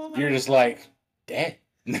 You're just like, Dad.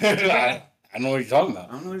 I know what you're talking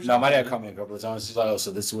about. No, my dad called me a couple of times. He's like, oh,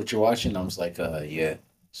 so this is what you're watching? I was like, yeah,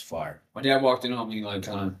 it's fire. My dad walked in on me, like,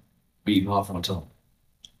 kind of beating off on top.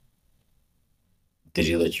 Did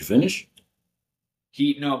he let you finish?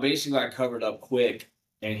 Basically I covered up quick,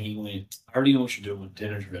 and he went, "I already know what you're doing.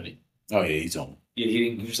 Dinner's ready." Oh yeah, he's on. Yeah,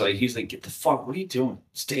 he's like, "Get the fuck! What are you doing?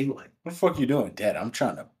 It's daylight. What the fuck you doing, Dad? I'm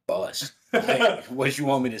trying to bust. Like, what you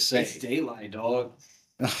want me to say? It's daylight, dog."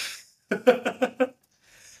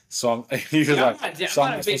 So you're Yeah, like, I'm so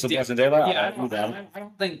not I'm a supposed to big bust in daylight? Yeah, Alright, you down. I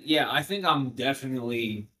don't think. Yeah, I think I'm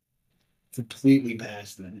definitely completely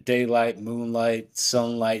past that. Daylight, moonlight,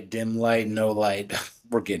 sunlight, dim light, no light.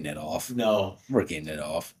 We're getting it off. No, We're getting it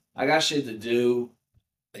off. I got shit to do.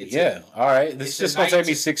 It's Yeah. All right. This is it's just a gonna take night-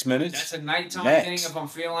 me 6 minutes. That's a nighttime Next. thing. If I'm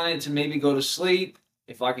feeling it, to maybe go to sleep.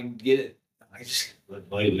 If I can get it, I just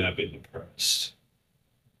lately I've been depressed.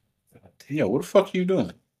 Yeah. What the fuck are you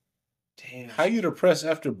doing? Damn. How you depressed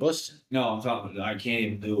after busting? No, I'm talking. I can't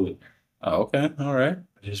even do it. Oh, okay. All right.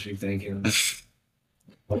 I just be thinking.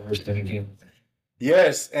 What I was thinking.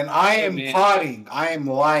 Yes, and I am Man. potting. I am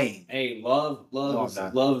lying. Hey, love No, is I'm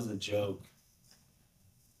not. love is a joke.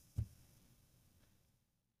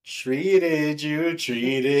 Treated you.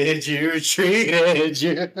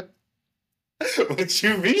 What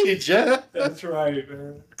you mean, Jeff? That's right,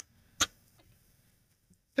 man.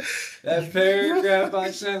 That paragraph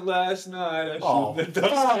I sent last night. Oh, God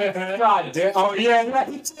damn. Oh, yeah.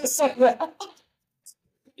 You just said that.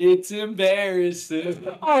 It's embarrassing.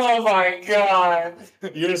 Oh, my God.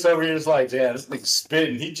 You're just over here just like, yeah, this thing's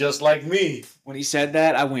spitting. He just like me. When he said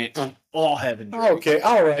that, I went all heaven. Okay.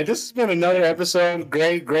 All right. This has been another episode.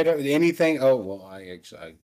 Great. Anything. Oh, well, I